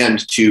leases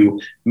land to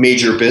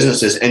major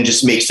businesses and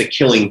just makes a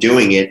killing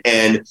doing it.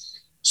 And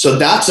so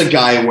that's a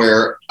guy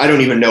where I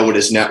don't even know what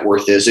his net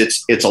worth is.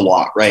 It's a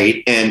lot,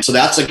 right? And so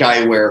that's a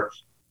guy where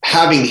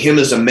having him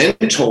as a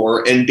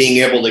mentor and being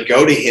able to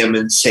go to him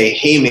and say,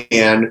 hey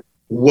man,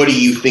 what do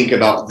you think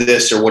about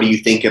this? Or what do you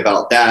think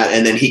about that?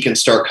 And then he can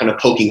start kind of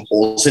poking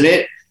holes in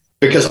it,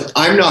 because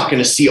I'm not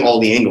going to see all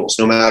the angles,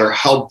 no matter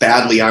how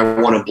badly I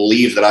want to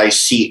believe that I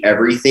see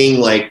everything.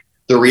 Like,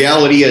 the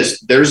reality is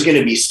there's going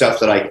to be stuff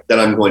that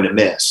I'm going to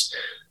miss.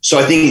 So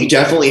I think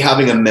definitely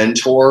having a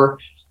mentor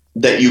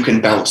that you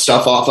can bounce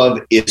stuff off of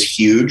is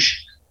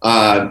huge.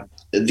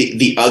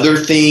 The other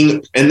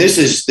thing, and this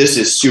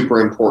is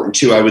super important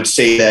too, I would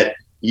say that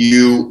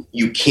you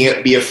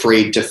can't be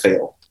afraid to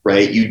fail,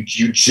 right? You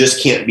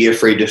just can't be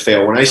afraid to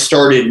fail. When I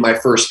started my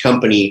first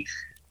company,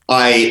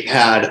 I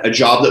had a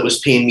job that was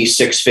paying me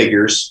six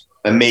figures.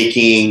 I'm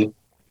making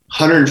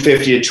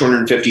 $150,000 to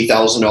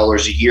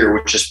 $250,000 a year,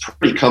 which is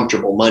pretty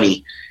comfortable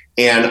money.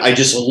 And I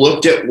just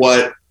looked at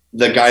what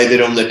the guy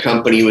that owned the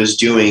company was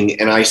doing,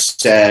 and I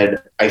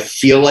said, I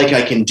feel like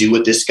I can do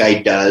what this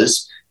guy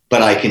does,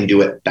 but I can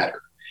do it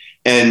better.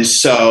 And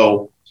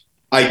so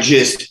I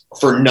just,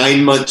 for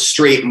 9 months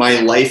straight, my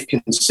life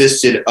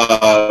consisted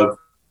of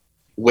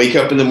wake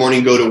up in the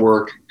morning, go to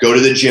work, go to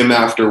the gym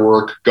after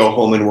work, go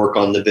home and work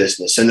on the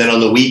business. And then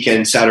on the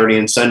weekend, Saturday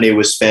and Sunday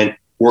was spent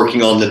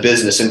working on the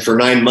business. And for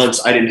 9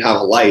 months, I didn't have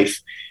a life.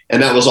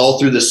 And that was all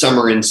through the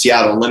summer in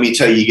Seattle. And let me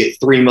tell you, you get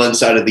 3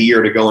 months out of the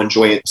year to go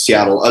enjoy it in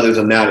Seattle. Other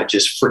than that, it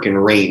just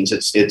freaking rains.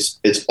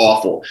 It's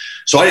awful.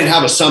 So I didn't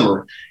have a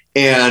summer.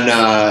 And,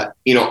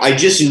 I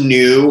just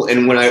knew.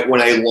 And when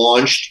I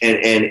launched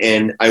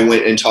and I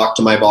went and talked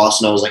to my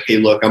boss and I was like, hey,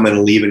 look, I'm going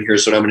to leave and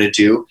here's what I'm going to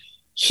do.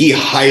 He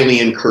highly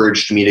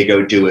encouraged me to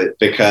go do it,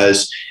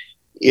 because,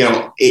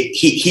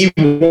 he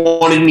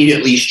wanted me to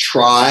at least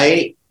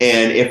try.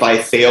 And if I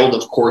failed,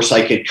 of course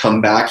I could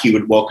come back. He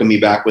would welcome me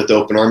back with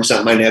open arms.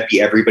 That might not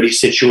be everybody's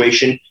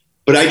situation,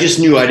 but I just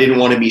knew I didn't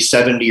want to be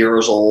 70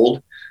 years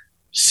old,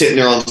 sitting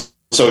there on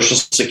Social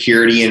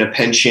Security and a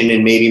pension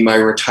and maybe my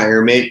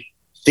retirement,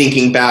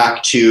 thinking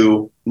back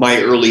to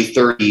my early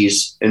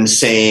 30s and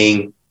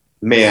saying,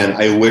 man,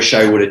 I wish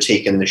I would have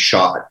taken the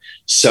shot.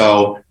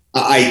 So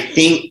I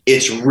think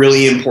it's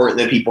really important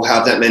that people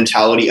have that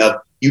mentality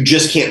of, you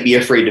just can't be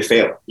afraid to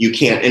fail. You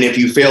can't. And if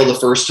you fail the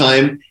first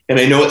time, and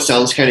I know it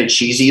sounds kind of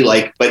cheesy,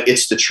 but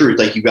it's the truth.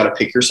 Like, you got to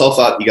pick yourself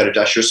up, you got to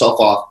dust yourself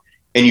off,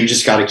 and you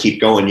just got to keep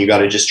going. You got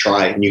to just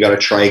try, and you got to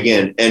try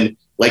again. And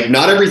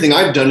not everything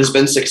I've done has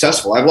been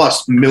successful. I've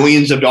lost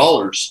millions of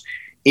dollars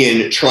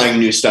in trying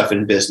new stuff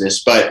in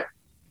business, but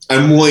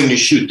I'm willing to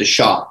shoot the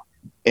shot.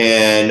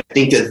 And I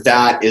think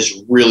that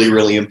is really,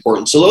 really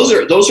important. So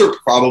those are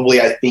probably,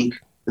 I think,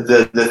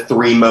 the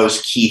three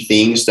most key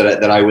things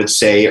that I would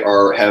say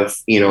have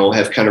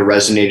kind of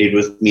resonated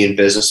with me in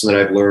business and that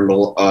I've learned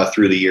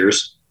through the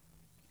years.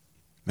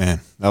 Man,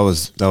 that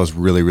was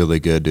really, really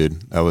good,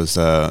 dude. That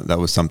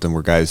was something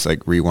where guys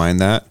like rewind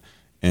that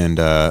and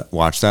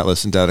watch that,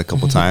 listen to that a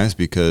couple times,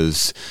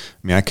 because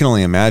I can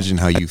only imagine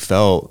how you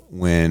felt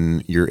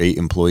when your 8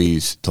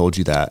 employees told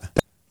you that.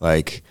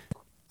 Like,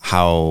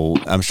 how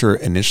I'm sure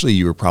initially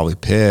you were probably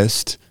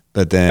pissed,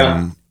 but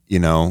then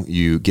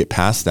you get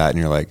past that and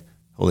you're like,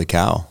 holy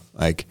cow,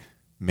 like,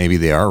 maybe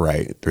they are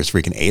right. There's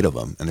freaking 8 of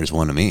them and there's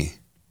one of me.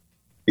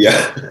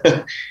 Yeah.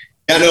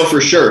 Yeah, no,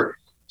 for sure.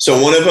 So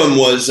one of them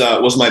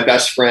was my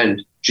best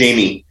friend,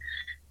 Jamie.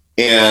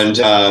 And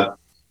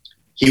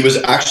he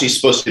was actually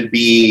supposed to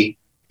be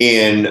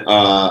in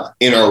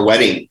our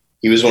wedding.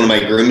 He was one of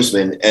my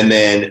groomsmen. And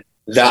then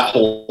that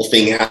whole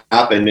thing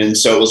happened. And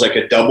so it was like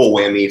a double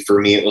whammy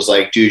for me. It was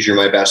like, dude, you're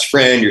my best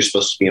friend. You're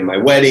supposed to be in my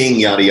wedding,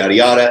 yada, yada,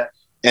 yada.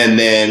 And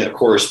then, of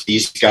course,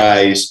 these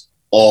guys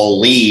all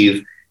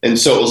leave. And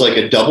so it was like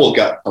a double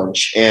gut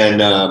punch. And,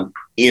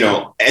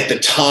 at the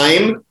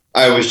time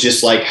I was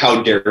just like,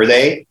 how dare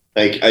they?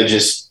 Like,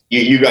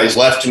 you guys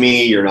left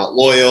me, you're not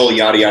loyal,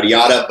 yada, yada,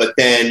 yada. But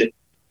then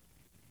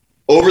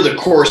over the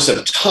course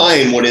of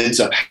time, what ends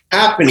up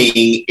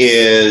happening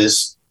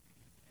is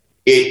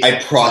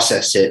I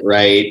process it,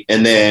 right?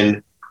 And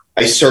then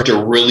I start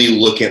to really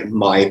look at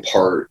my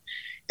part.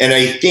 And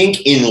I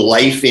think in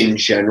life in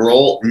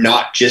general,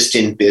 not just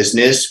in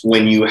business,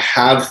 when you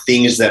have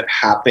things that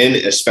happen,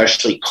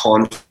 especially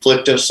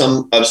conflict of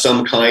some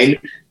kind,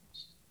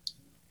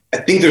 I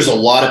think there's a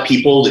lot of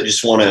people that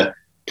just want to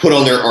put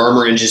on their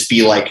armor and just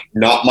be like,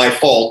 not my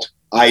fault.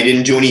 I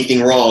didn't do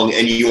anything wrong,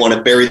 and you want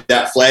to bury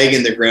that flag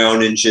in the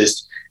ground and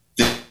just,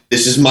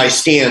 this is my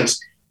stance,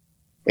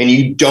 and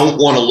you don't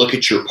want to look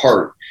at your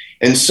part.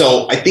 And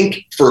so I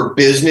think for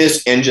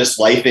business and just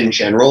life in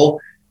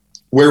general,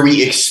 where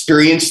we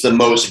experience the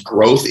most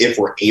growth, if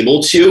we're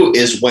able to,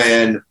 is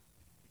when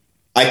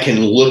I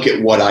can look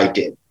at what I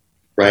did,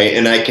 right?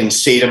 And I can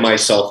say to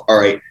myself, all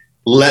right,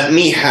 let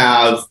me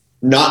have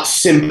not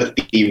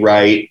sympathy,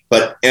 right,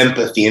 but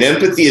empathy. And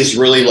empathy is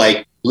really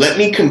like, let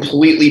me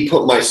completely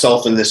put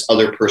myself in this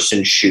other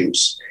person's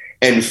shoes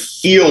and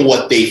feel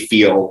what they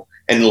feel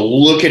and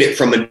look at it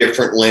from a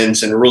different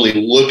lens and really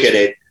look at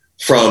it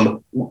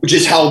from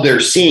just how they're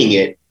seeing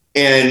it.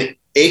 And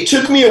it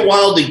took me a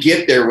while to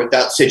get there with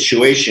that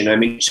situation. I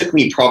mean, it took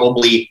me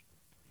probably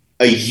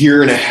a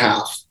year and a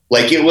half.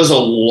 Like, it was a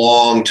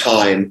long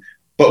time.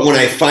 But when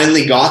I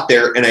finally got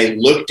there and I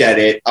looked at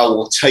it, I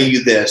will tell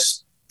you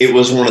this, it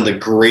was one of the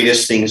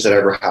greatest things that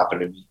ever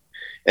happened to me.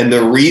 And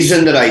the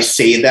reason that I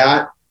say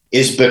that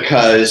is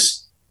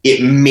because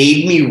it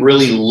made me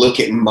really look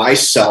at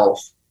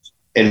myself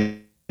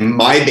and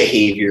my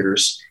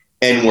behaviors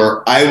and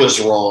where I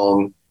was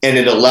wrong. And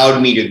it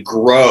allowed me to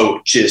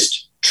grow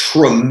just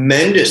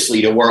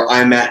tremendously to where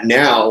I'm at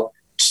now.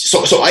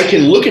 So I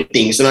can look at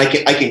things and I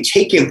can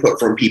take input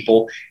from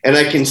people, and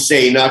I can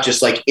say, not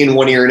just like in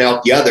one ear and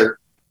out the other,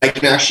 I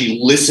can actually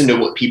listen to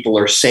what people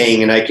are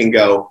saying, and I can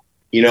go,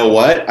 you know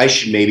what, I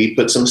should maybe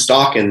put some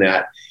stock in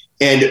that.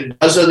 And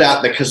because of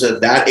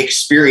that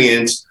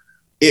experience,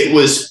 it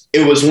was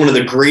one of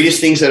the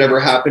greatest things that ever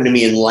happened to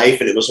me in life.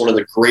 And it was one of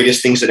the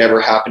greatest things that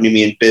ever happened to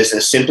me in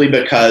business, simply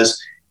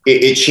because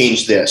it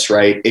changed this,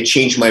 right? It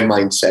changed my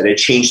mindset. It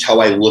changed how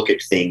I look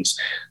at things.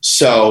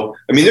 So,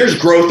 I mean, there's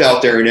growth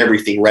out there in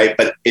everything, right?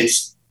 But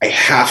I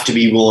have to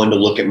be willing to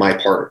look at my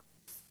part.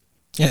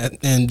 Yeah.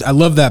 And I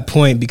love that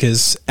point,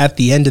 because at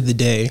the end of the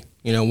day,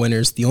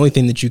 winners, the only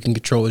thing that you can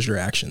control is your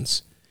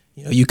actions.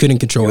 You couldn't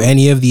control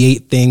any of the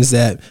 8 things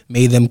that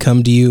made them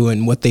come to you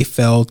and what they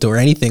felt or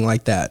anything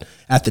like that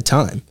at the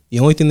time. The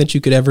only thing that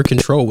you could ever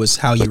control was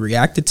how you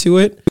reacted to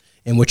it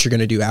and what you're going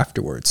to do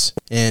afterwards.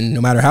 And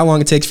no matter how long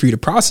it takes for you to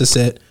process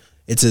it,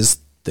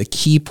 the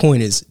key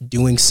point is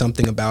doing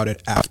something about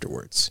it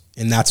afterwards.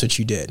 And that's what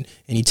you did.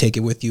 And you take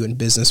it with you in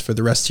business for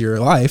the rest of your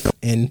life.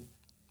 And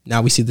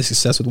now we see the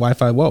success with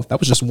Wi-Fi Wealth. That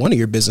was just one of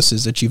your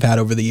businesses that you've had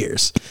over the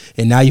years.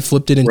 And now you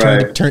flipped it and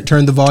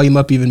turned the volume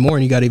up even more,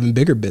 and you got even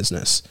bigger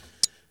business.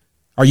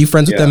 Are you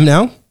friends with them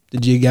now?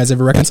 Did you guys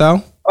ever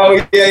reconcile?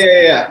 Oh,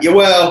 yeah.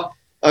 Well,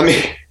 I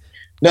mean,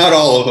 not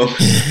all of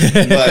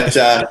them,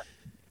 but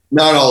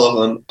not all of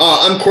them.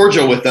 I'm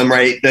cordial with them,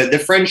 right? The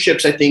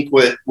friendships, I think,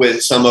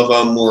 with some of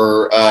them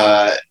were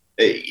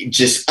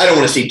just, I don't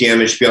want to say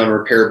damaged beyond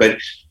repair, but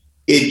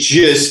it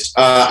just,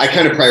 I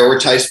kind of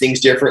prioritized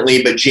things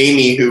differently. But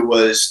Jamie, who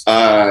was,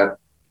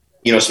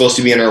 supposed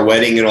to be in our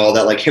wedding and all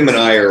that, like, him and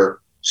I are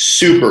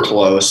super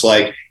close.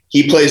 Like,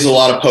 he plays a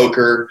lot of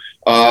poker.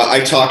 I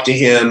talk to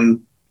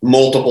him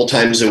multiple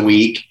times a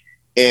week,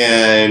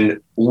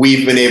 and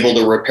we've been able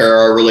to repair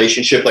our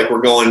relationship. Like, we're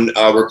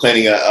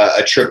planning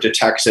a trip to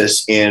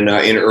Texas in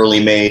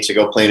early May to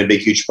go play in a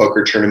big, huge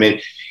poker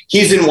tournament.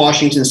 He's in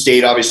Washington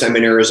State. Obviously, I'm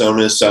in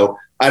Arizona, so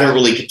I don't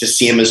really get to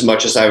see him as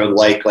much as I would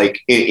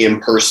like in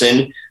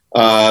person.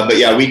 But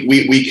yeah,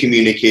 we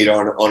communicate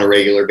on a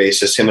regular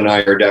basis. Him and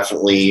I are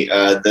definitely,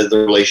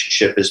 the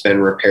relationship has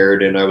been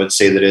repaired, and I would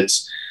say that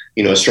it's,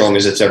 as strong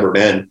as it's ever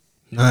been.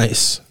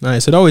 Nice.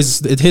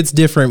 It hits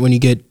different when you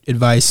get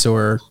advice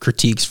or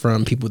critiques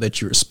from people that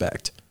you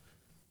respect.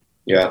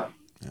 Yeah.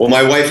 Well,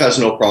 my wife has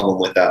no problem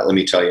with that, let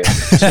me tell you.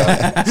 So.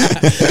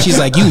 She's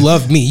like, you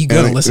love me. You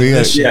got to listen to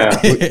this shit. Yeah.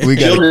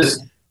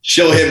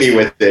 She'll hit me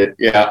with it.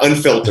 Yeah.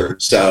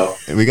 Unfiltered. So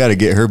we got to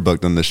get her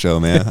booked on the show,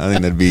 man. I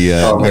think that'd be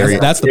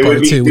that's the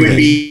part too.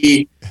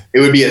 It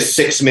would be a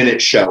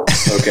 6-minute show.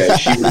 Okay.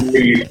 She would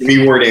give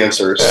me word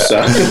answers.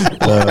 So.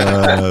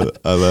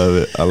 I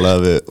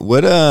love it.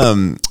 What,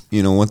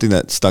 one thing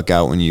that stuck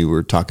out when you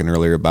were talking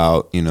earlier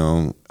about,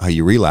 how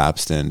you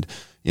relapsed, and,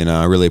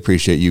 I really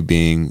appreciate you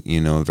being,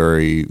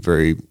 very,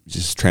 very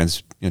just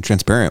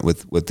transparent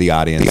with the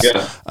audience.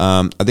 Yeah.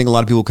 I think a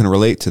lot of people can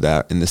relate to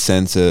that in the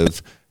sense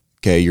of,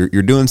 okay, you're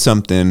doing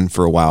something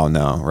for a while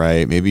now,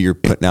 right? Maybe you're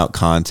putting out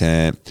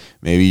content,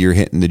 maybe you're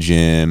hitting the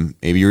gym,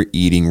 maybe you're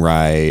eating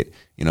right,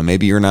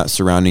 maybe you're not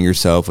surrounding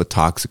yourself with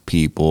toxic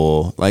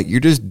people. Like, you're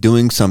just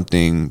doing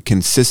something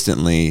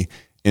consistently,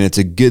 and it's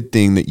a good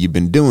thing that you've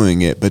been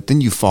doing it, but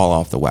then you fall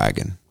off the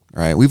wagon,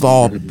 right? We've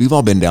all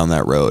been down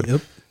that road.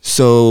 Yep.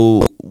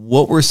 So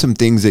what were some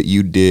things that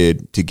you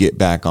did to get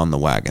back on the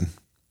wagon?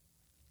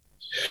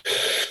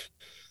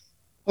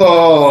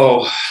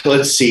 Oh,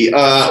 let's see.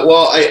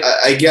 Well,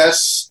 I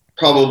guess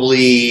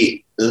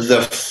probably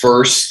the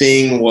first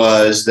thing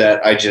was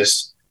that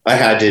I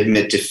had to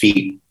admit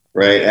defeat,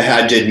 right? I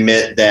had to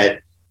admit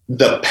that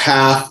the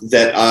path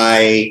that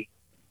I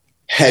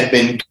had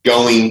been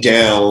going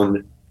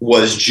down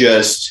was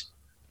just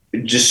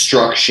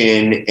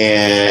destruction.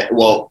 And,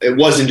 well, it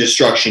wasn't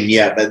destruction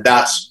yet, but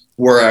that's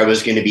where I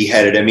was going to be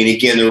headed. I mean,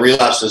 again, the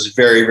relapse was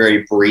very,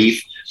 very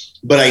brief.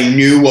 but I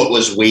knew what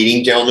was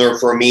waiting down there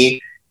for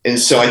me. And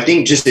so I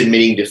think just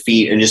admitting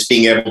defeat and just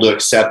being able to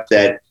accept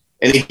that.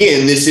 And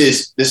again, this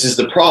is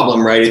the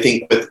problem, right? I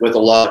think with a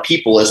lot of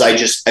people is I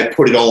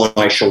put it all on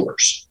my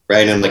shoulders,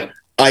 right? And I'm like,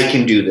 I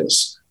can do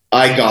this.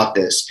 I got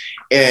this.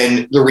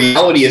 And the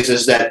reality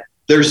is that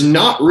there's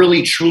not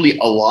really truly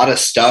a lot of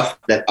stuff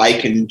that I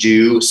can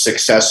do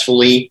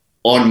successfully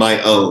on my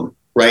own,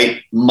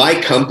 right? My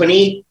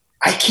company,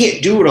 I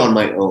can't do it on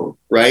my own,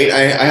 right?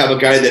 I have a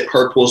guy that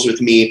carpools with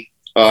me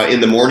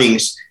in the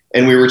mornings,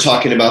 and we were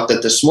talking about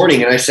that this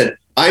morning. And I said,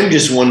 I'm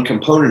just one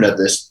component of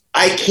this.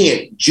 I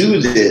can't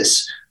do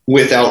this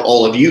without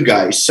all of you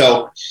guys.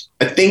 So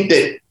I think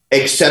that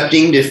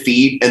accepting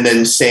defeat and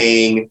then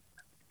saying,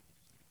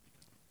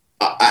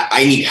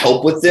 I need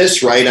help with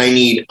this, right? I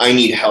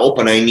need help,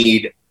 and I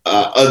need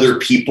other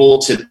people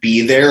to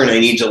be there, and I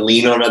need to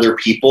lean on other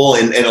people.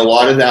 And a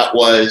lot of that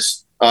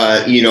was,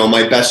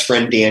 my best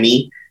friend,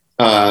 Danny,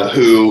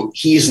 who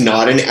he's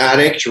not an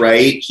addict,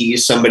 right?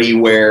 He's somebody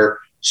where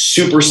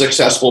super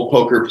successful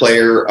poker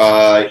player.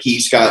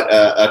 He's got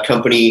a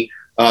company,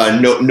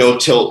 no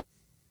tilt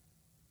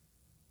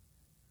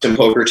and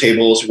poker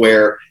tables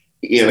where,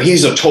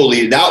 he's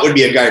that would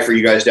be a guy for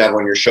you guys to have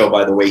on your show,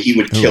 by the way. He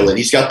would kill it.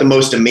 He's got the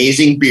most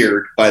amazing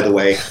beard, by the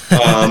way.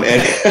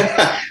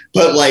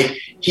 But like,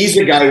 he's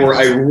the guy where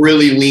I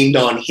really leaned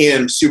on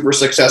him, super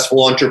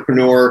successful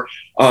entrepreneur.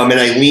 And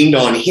I leaned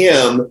on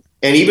him.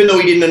 And even though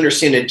he didn't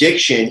understand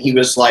addiction, he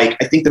was like,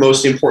 I think the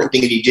most important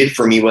thing that he did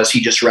for me was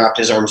he just wrapped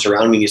his arms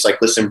around me. He's like,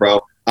 listen,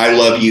 bro, I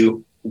love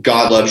you.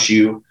 God loves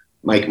you.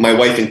 My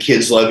wife and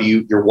kids love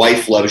you. Your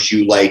wife loves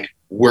you. Like,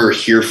 we're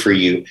here for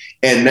you.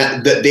 And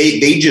that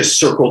they just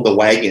circled the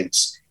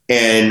wagons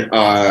and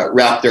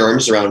wrapped their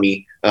arms around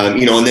me.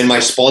 And then my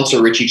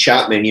sponsor, Richie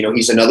Chapman,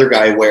 he's another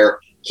guy where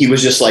he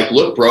was just like,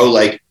 look, bro,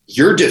 like,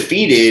 you're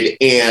defeated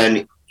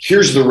and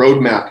here's the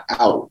roadmap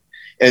out.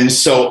 And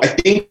so I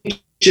think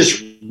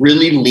just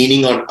really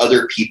leaning on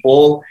other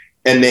people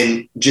and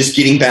then just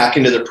getting back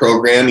into the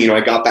program.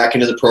 I got back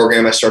into the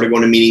program. I started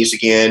going to meetings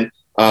again,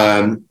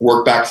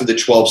 worked back through the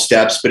 12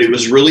 steps, but it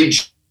was really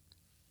just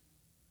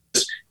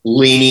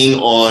leaning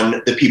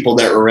on the people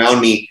that were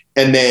around me.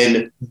 And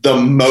then the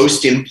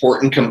most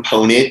important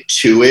component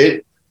to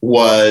it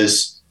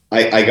was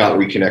I got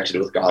reconnected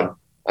with God.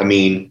 I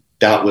mean,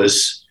 that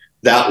was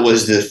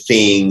the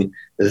thing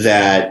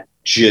that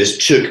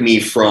just took me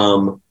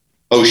from,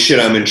 oh shit,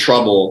 I'm in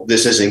trouble,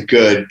 this isn't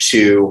good,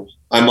 to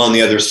I'm on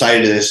the other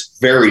side of this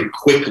very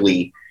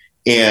quickly.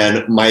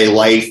 And my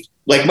life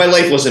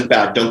wasn't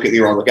bad. Don't get me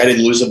wrong. Like, I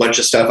didn't lose a bunch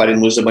of stuff. I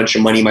didn't lose a bunch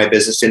of money. My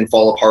business didn't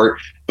fall apart,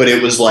 but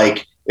it was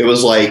like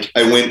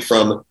I went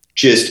from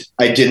just,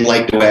 I didn't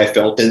like the way I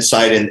felt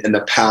inside, and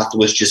the path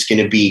was just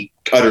going to be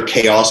utter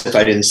chaos if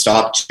I didn't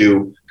stop,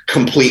 to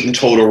complete and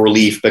total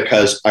relief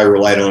because I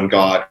relied on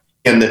God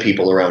and the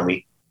people around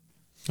me.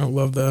 I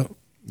love that.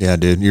 Yeah,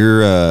 dude,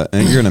 you're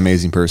an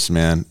amazing person,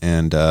 man.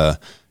 And,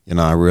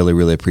 I really,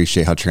 really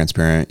appreciate how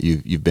transparent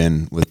you've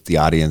been with the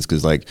audience.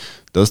 'Cause like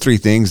those three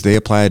things, they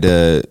apply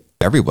to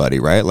everybody,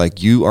 right?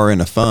 Like, you are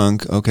in a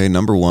funk. Okay.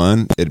 Number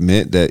one,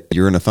 admit that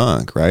you're in a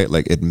funk, right?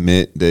 Like,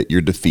 admit that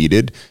you're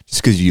defeated.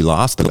 Just because you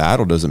lost the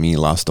battle doesn't mean you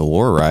lost the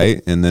war,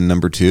 right? And then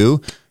number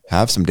two,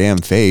 have some damn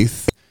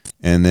faith.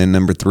 And then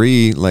number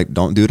three, like,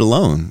 don't do it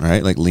alone,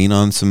 right? Like, lean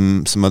on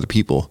some other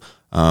people.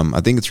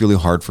 I think it's really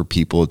hard for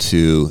people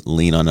to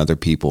lean on other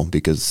people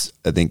because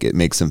I think it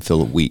makes them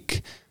feel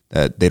weak,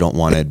 that they don't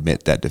want to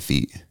admit that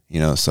defeat,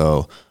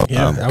 so.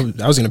 Yeah,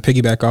 I was going to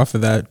piggyback off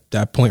of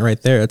that point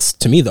right there. It's,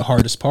 to me, the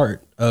hardest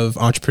part of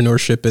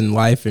entrepreneurship in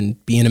life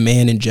and being a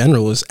man in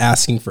general is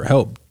asking for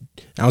help.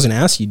 I was going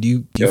to ask you,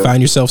 do you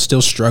find yourself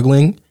still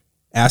struggling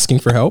asking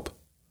for help?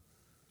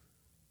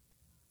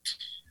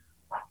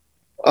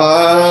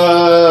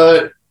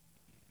 I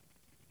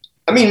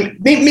mean,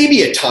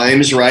 maybe at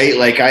times, right?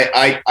 Like,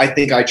 I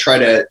think I try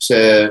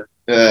to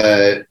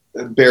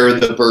bear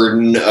the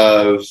burden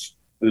of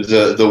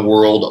the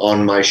world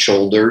on my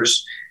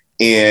shoulders,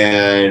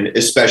 and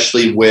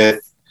especially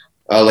with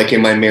like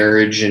in my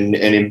marriage and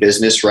in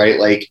business, right?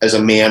 Like, as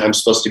a man, I'm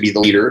supposed to be the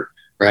leader,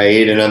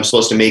 right? And I'm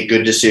supposed to make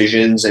good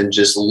decisions and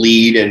just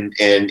lead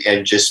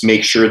and just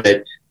make sure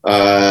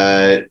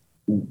that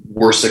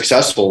we're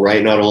successful,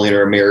 right? Not only in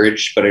our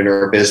marriage, but in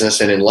our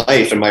business and in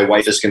life. And my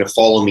wife is going to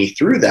follow me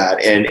through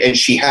that. And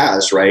she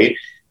has, right?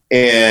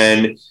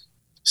 And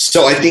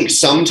so I think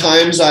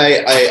sometimes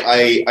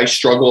I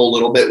struggle a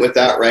little bit with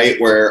that, right?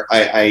 Where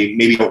I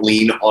maybe don't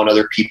lean on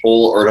other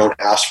people or don't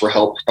ask for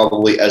help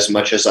probably as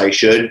much as I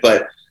should.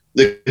 But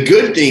the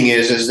good thing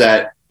is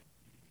that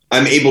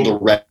I'm able to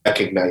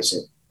recognize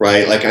it,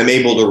 right? Like, I'm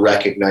able to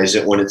recognize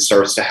it when it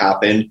starts to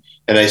happen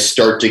and I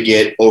start to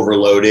get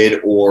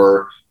overloaded,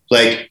 or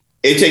like,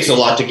 it takes a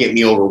lot to get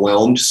me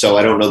overwhelmed. So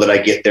I don't know that I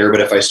get there,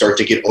 but if I start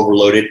to get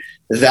overloaded,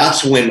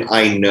 that's when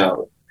I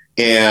know.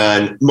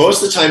 And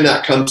most of the time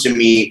that comes to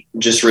me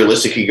just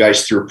realistically,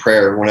 guys, through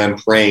prayer, when I'm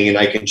praying and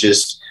I can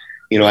just,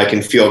 I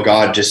can feel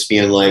God just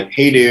being like,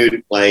 hey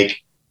dude,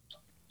 like,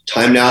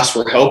 time to ask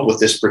for help with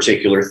this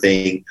particular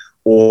thing,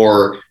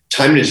 or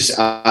time to just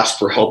ask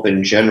for help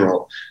in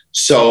general.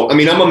 So, I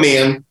mean, I'm a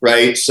man,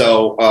 right?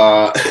 So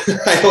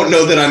I don't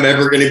know that I'm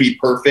ever going to be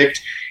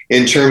perfect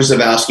in terms of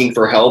asking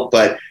for help,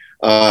 but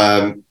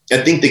I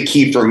think the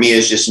key for me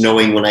is just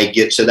knowing when I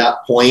get to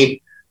that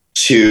point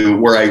to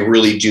where I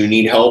really do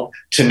need help,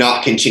 to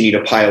not continue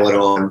to pile it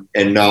on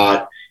and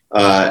not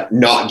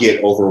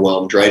get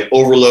overwhelmed, right?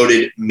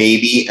 Overloaded,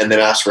 maybe, and then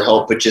ask for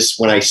help. But just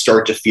when I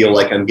start to feel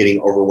like I'm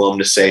getting overwhelmed,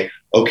 to say,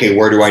 okay,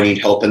 where do I need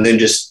help? And then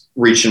just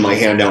reaching my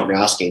hand out and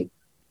asking.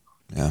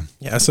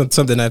 Yeah. So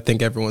something I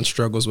think everyone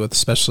struggles with,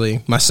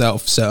 especially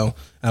myself. So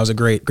that was a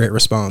great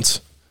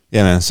response.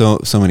 Yeah, man. So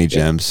many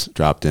gems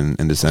dropped in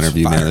this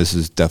interview, man. This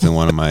is definitely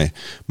one of my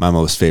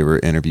most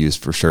favorite interviews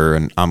for sure.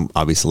 And I'm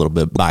obviously a little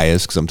bit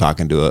biased because I'm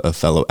talking to a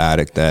fellow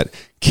addict that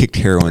kicked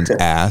heroin's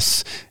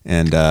ass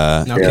and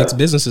now kicks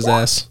business's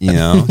ass. You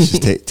know,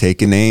 just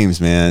taking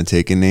names, man,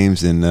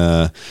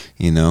 and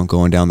you know,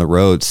 going down the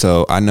road.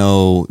 So I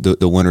know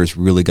the winners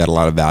really got a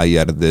lot of value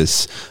out of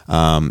this.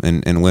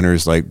 And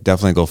winners, like,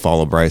 definitely go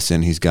follow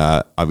Bryson. He's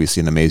got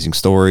obviously an amazing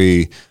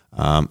story.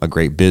 A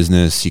great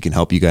business. He can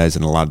help you guys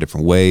in a lot of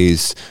different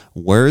ways.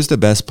 Where is the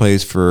best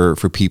place for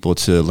people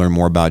to learn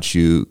more about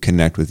you,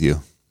 connect with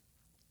you?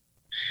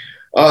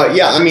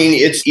 Yeah, I mean,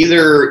 it's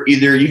either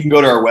you can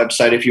go to our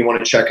website if you want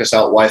to check us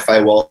out,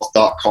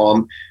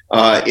 wifiwealth.com.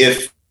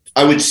 If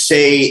I would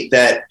say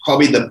that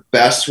probably the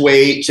best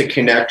way to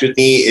connect with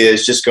me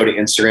is just go to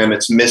Instagram.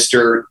 It's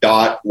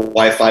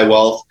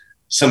Mr.WiFiWealth.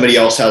 Somebody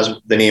else has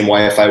the name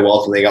Wi-Fi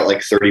Wealth and they got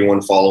like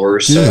 31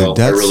 followers. Dude, so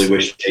I really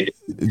wish they did.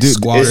 Dude,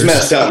 it's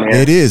messed up, man.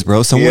 It is,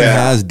 bro. Someone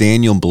has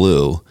Daniel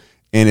Blue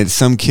and it's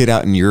some kid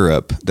out in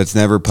Europe that's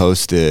never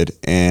posted.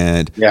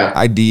 And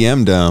I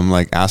DM'd him,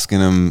 like, asking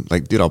him,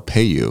 like, dude, I'll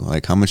pay you.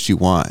 Like, how much do you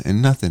want?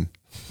 And nothing.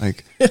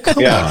 Like, come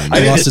on. I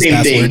did the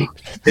same thing.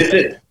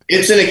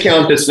 It's an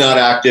account that's not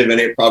active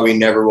and it probably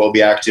never will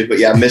be active. But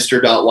yeah,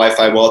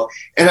 Mr.Wi-Fi Wealth.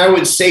 And I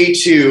would say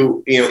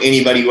to, you know,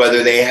 anybody,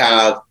 whether they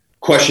have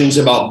questions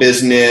about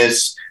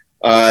business,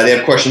 they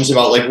have questions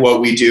about like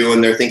what we do,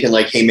 and they're thinking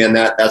like, hey man,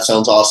 that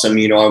sounds awesome.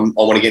 You know, I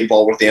want to get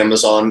involved with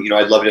Amazon. You know,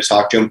 I'd love to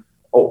talk to them,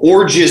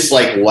 or just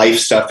like life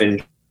stuff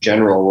in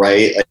general,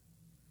 right? Like,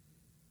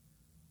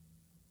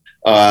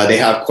 they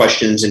have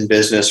questions in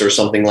business or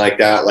something like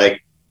that.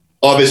 Like,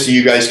 obviously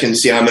you guys can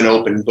see I'm an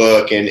open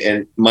book,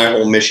 and my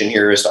whole mission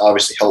here is to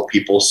obviously help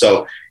people.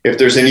 So if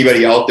there's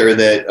anybody out there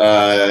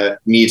that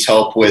needs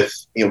help with,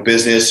 you know,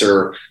 business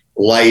or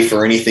life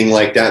or anything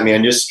like that,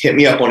 man, just hit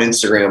me up on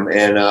Instagram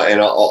and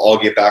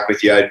I'll get back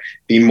with you. I'd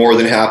be more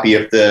than happy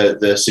if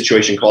the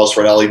situation calls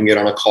for it. I'll even get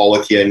on a call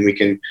with you and we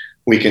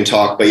can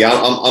talk. But yeah,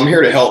 I'm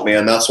here to help,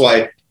 man. That's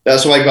why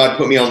God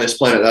put me on this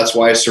planet. That's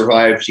why I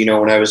survived, you know,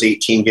 when I was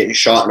 18, getting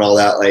shot and all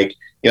that. Like,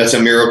 you know, it's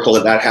a miracle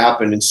that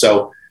happened. And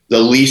so the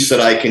least that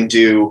I can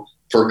do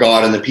for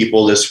God and the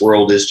people of this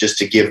world is just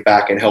to give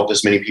back and help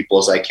as many people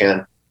as I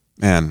can.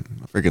 Man,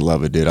 I freaking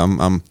love it, dude.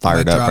 I'm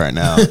fired up right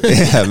now.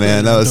 Yeah,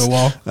 man,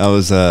 that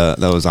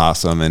was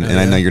awesome. And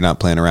I know you're not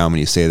playing around when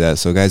you say that.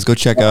 So guys, go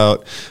check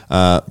out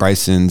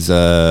Bryson's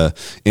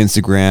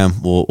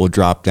Instagram. We'll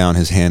drop down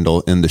his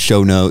handle in the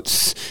show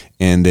notes.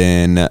 And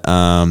then,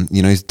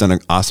 you know, he's done an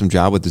awesome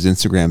job with his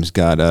Instagram. He's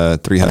got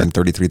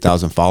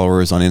 333,000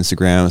 followers on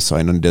Instagram. So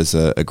I know he does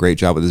a great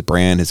job with his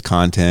brand, his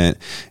content,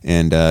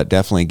 and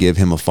definitely give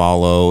him a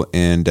follow.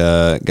 And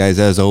guys,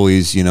 as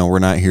always, you know, we're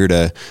not here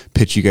to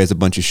pitch you guys a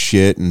bunch of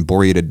shit and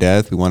bore you to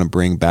death. We want to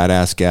bring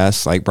badass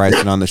guests like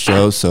Bryson on the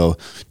show. So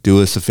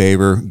do us a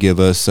favor, give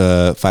us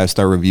a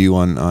 5-star review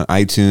on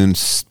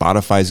iTunes.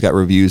 Spotify's got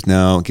reviews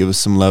now. Give us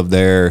some love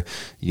there.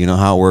 You know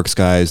how it works,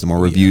 guys. The more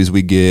reviews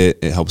we get,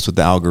 it helps with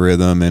the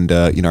algorithm, and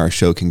you know, our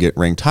show can get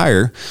ranked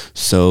higher,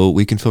 so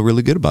we can feel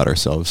really good about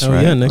ourselves. Oh,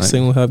 right? Yeah, next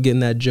thing we'll have getting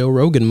that Joe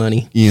Rogan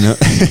money. You know.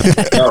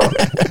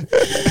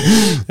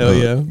 Hell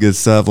yeah. Good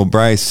stuff. Well,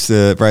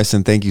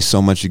 Bryson, thank you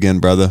so much again,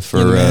 brother,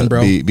 for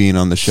being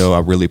on the show. I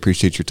really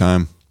appreciate your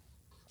time.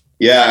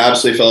 Yeah,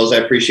 absolutely, fellas. I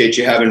appreciate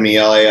you having me.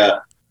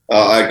 I'll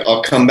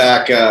come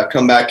back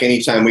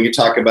anytime. We can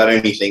talk about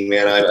anything,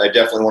 man. I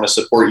definitely want to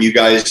support you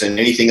guys, and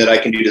anything that I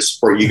can do to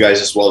support you guys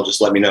as well,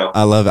 just let me know.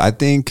 I love it. I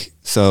think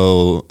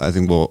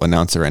we'll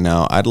announce it right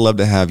now. I'd love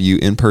to have you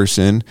in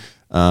person.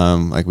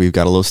 Like, we've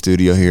got a little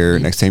studio here.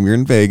 Next time you're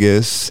in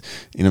Vegas,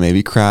 you know,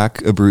 maybe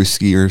crack a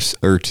brewski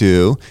or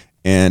two.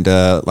 And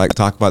like,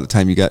 talk about the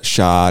time you got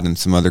shot and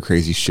some other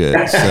crazy shit.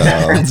 So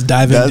let's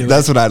dive into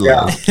that's what I'd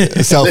love.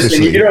 Selfishly.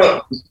 Listen, you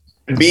know,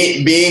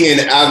 being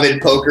an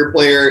avid poker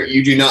player,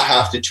 you do not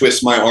have to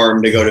twist my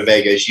arm to go to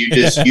Vegas. You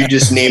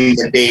just name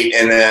the date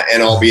and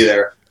I'll be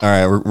there. All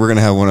right, we're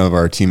gonna have one of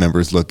our team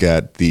members look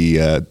at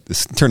the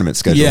this tournament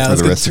schedule for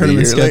the rest of the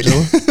year.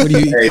 Schedule. What do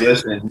you? Hey,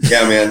 listen,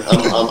 yeah, man,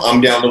 I'm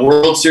down. The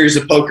World Series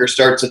of Poker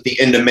starts at the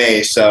end of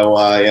May, so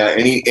yeah,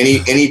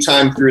 any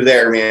time through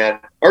there, man,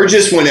 or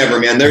just whenever,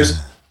 man.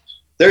 There's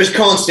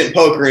constant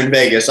poker in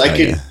Vegas. I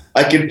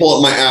could pull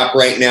up my app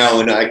right now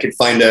and I could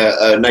find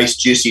a nice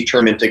juicy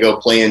tournament to go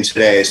play in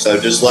today. So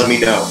just let me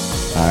know.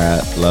 All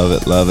right,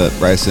 love it,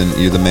 Bryson.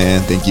 You're the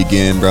man. Thank you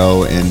again,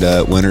 bro.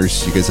 And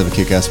winners, you guys have a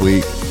kick-ass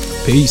week.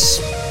 Peace.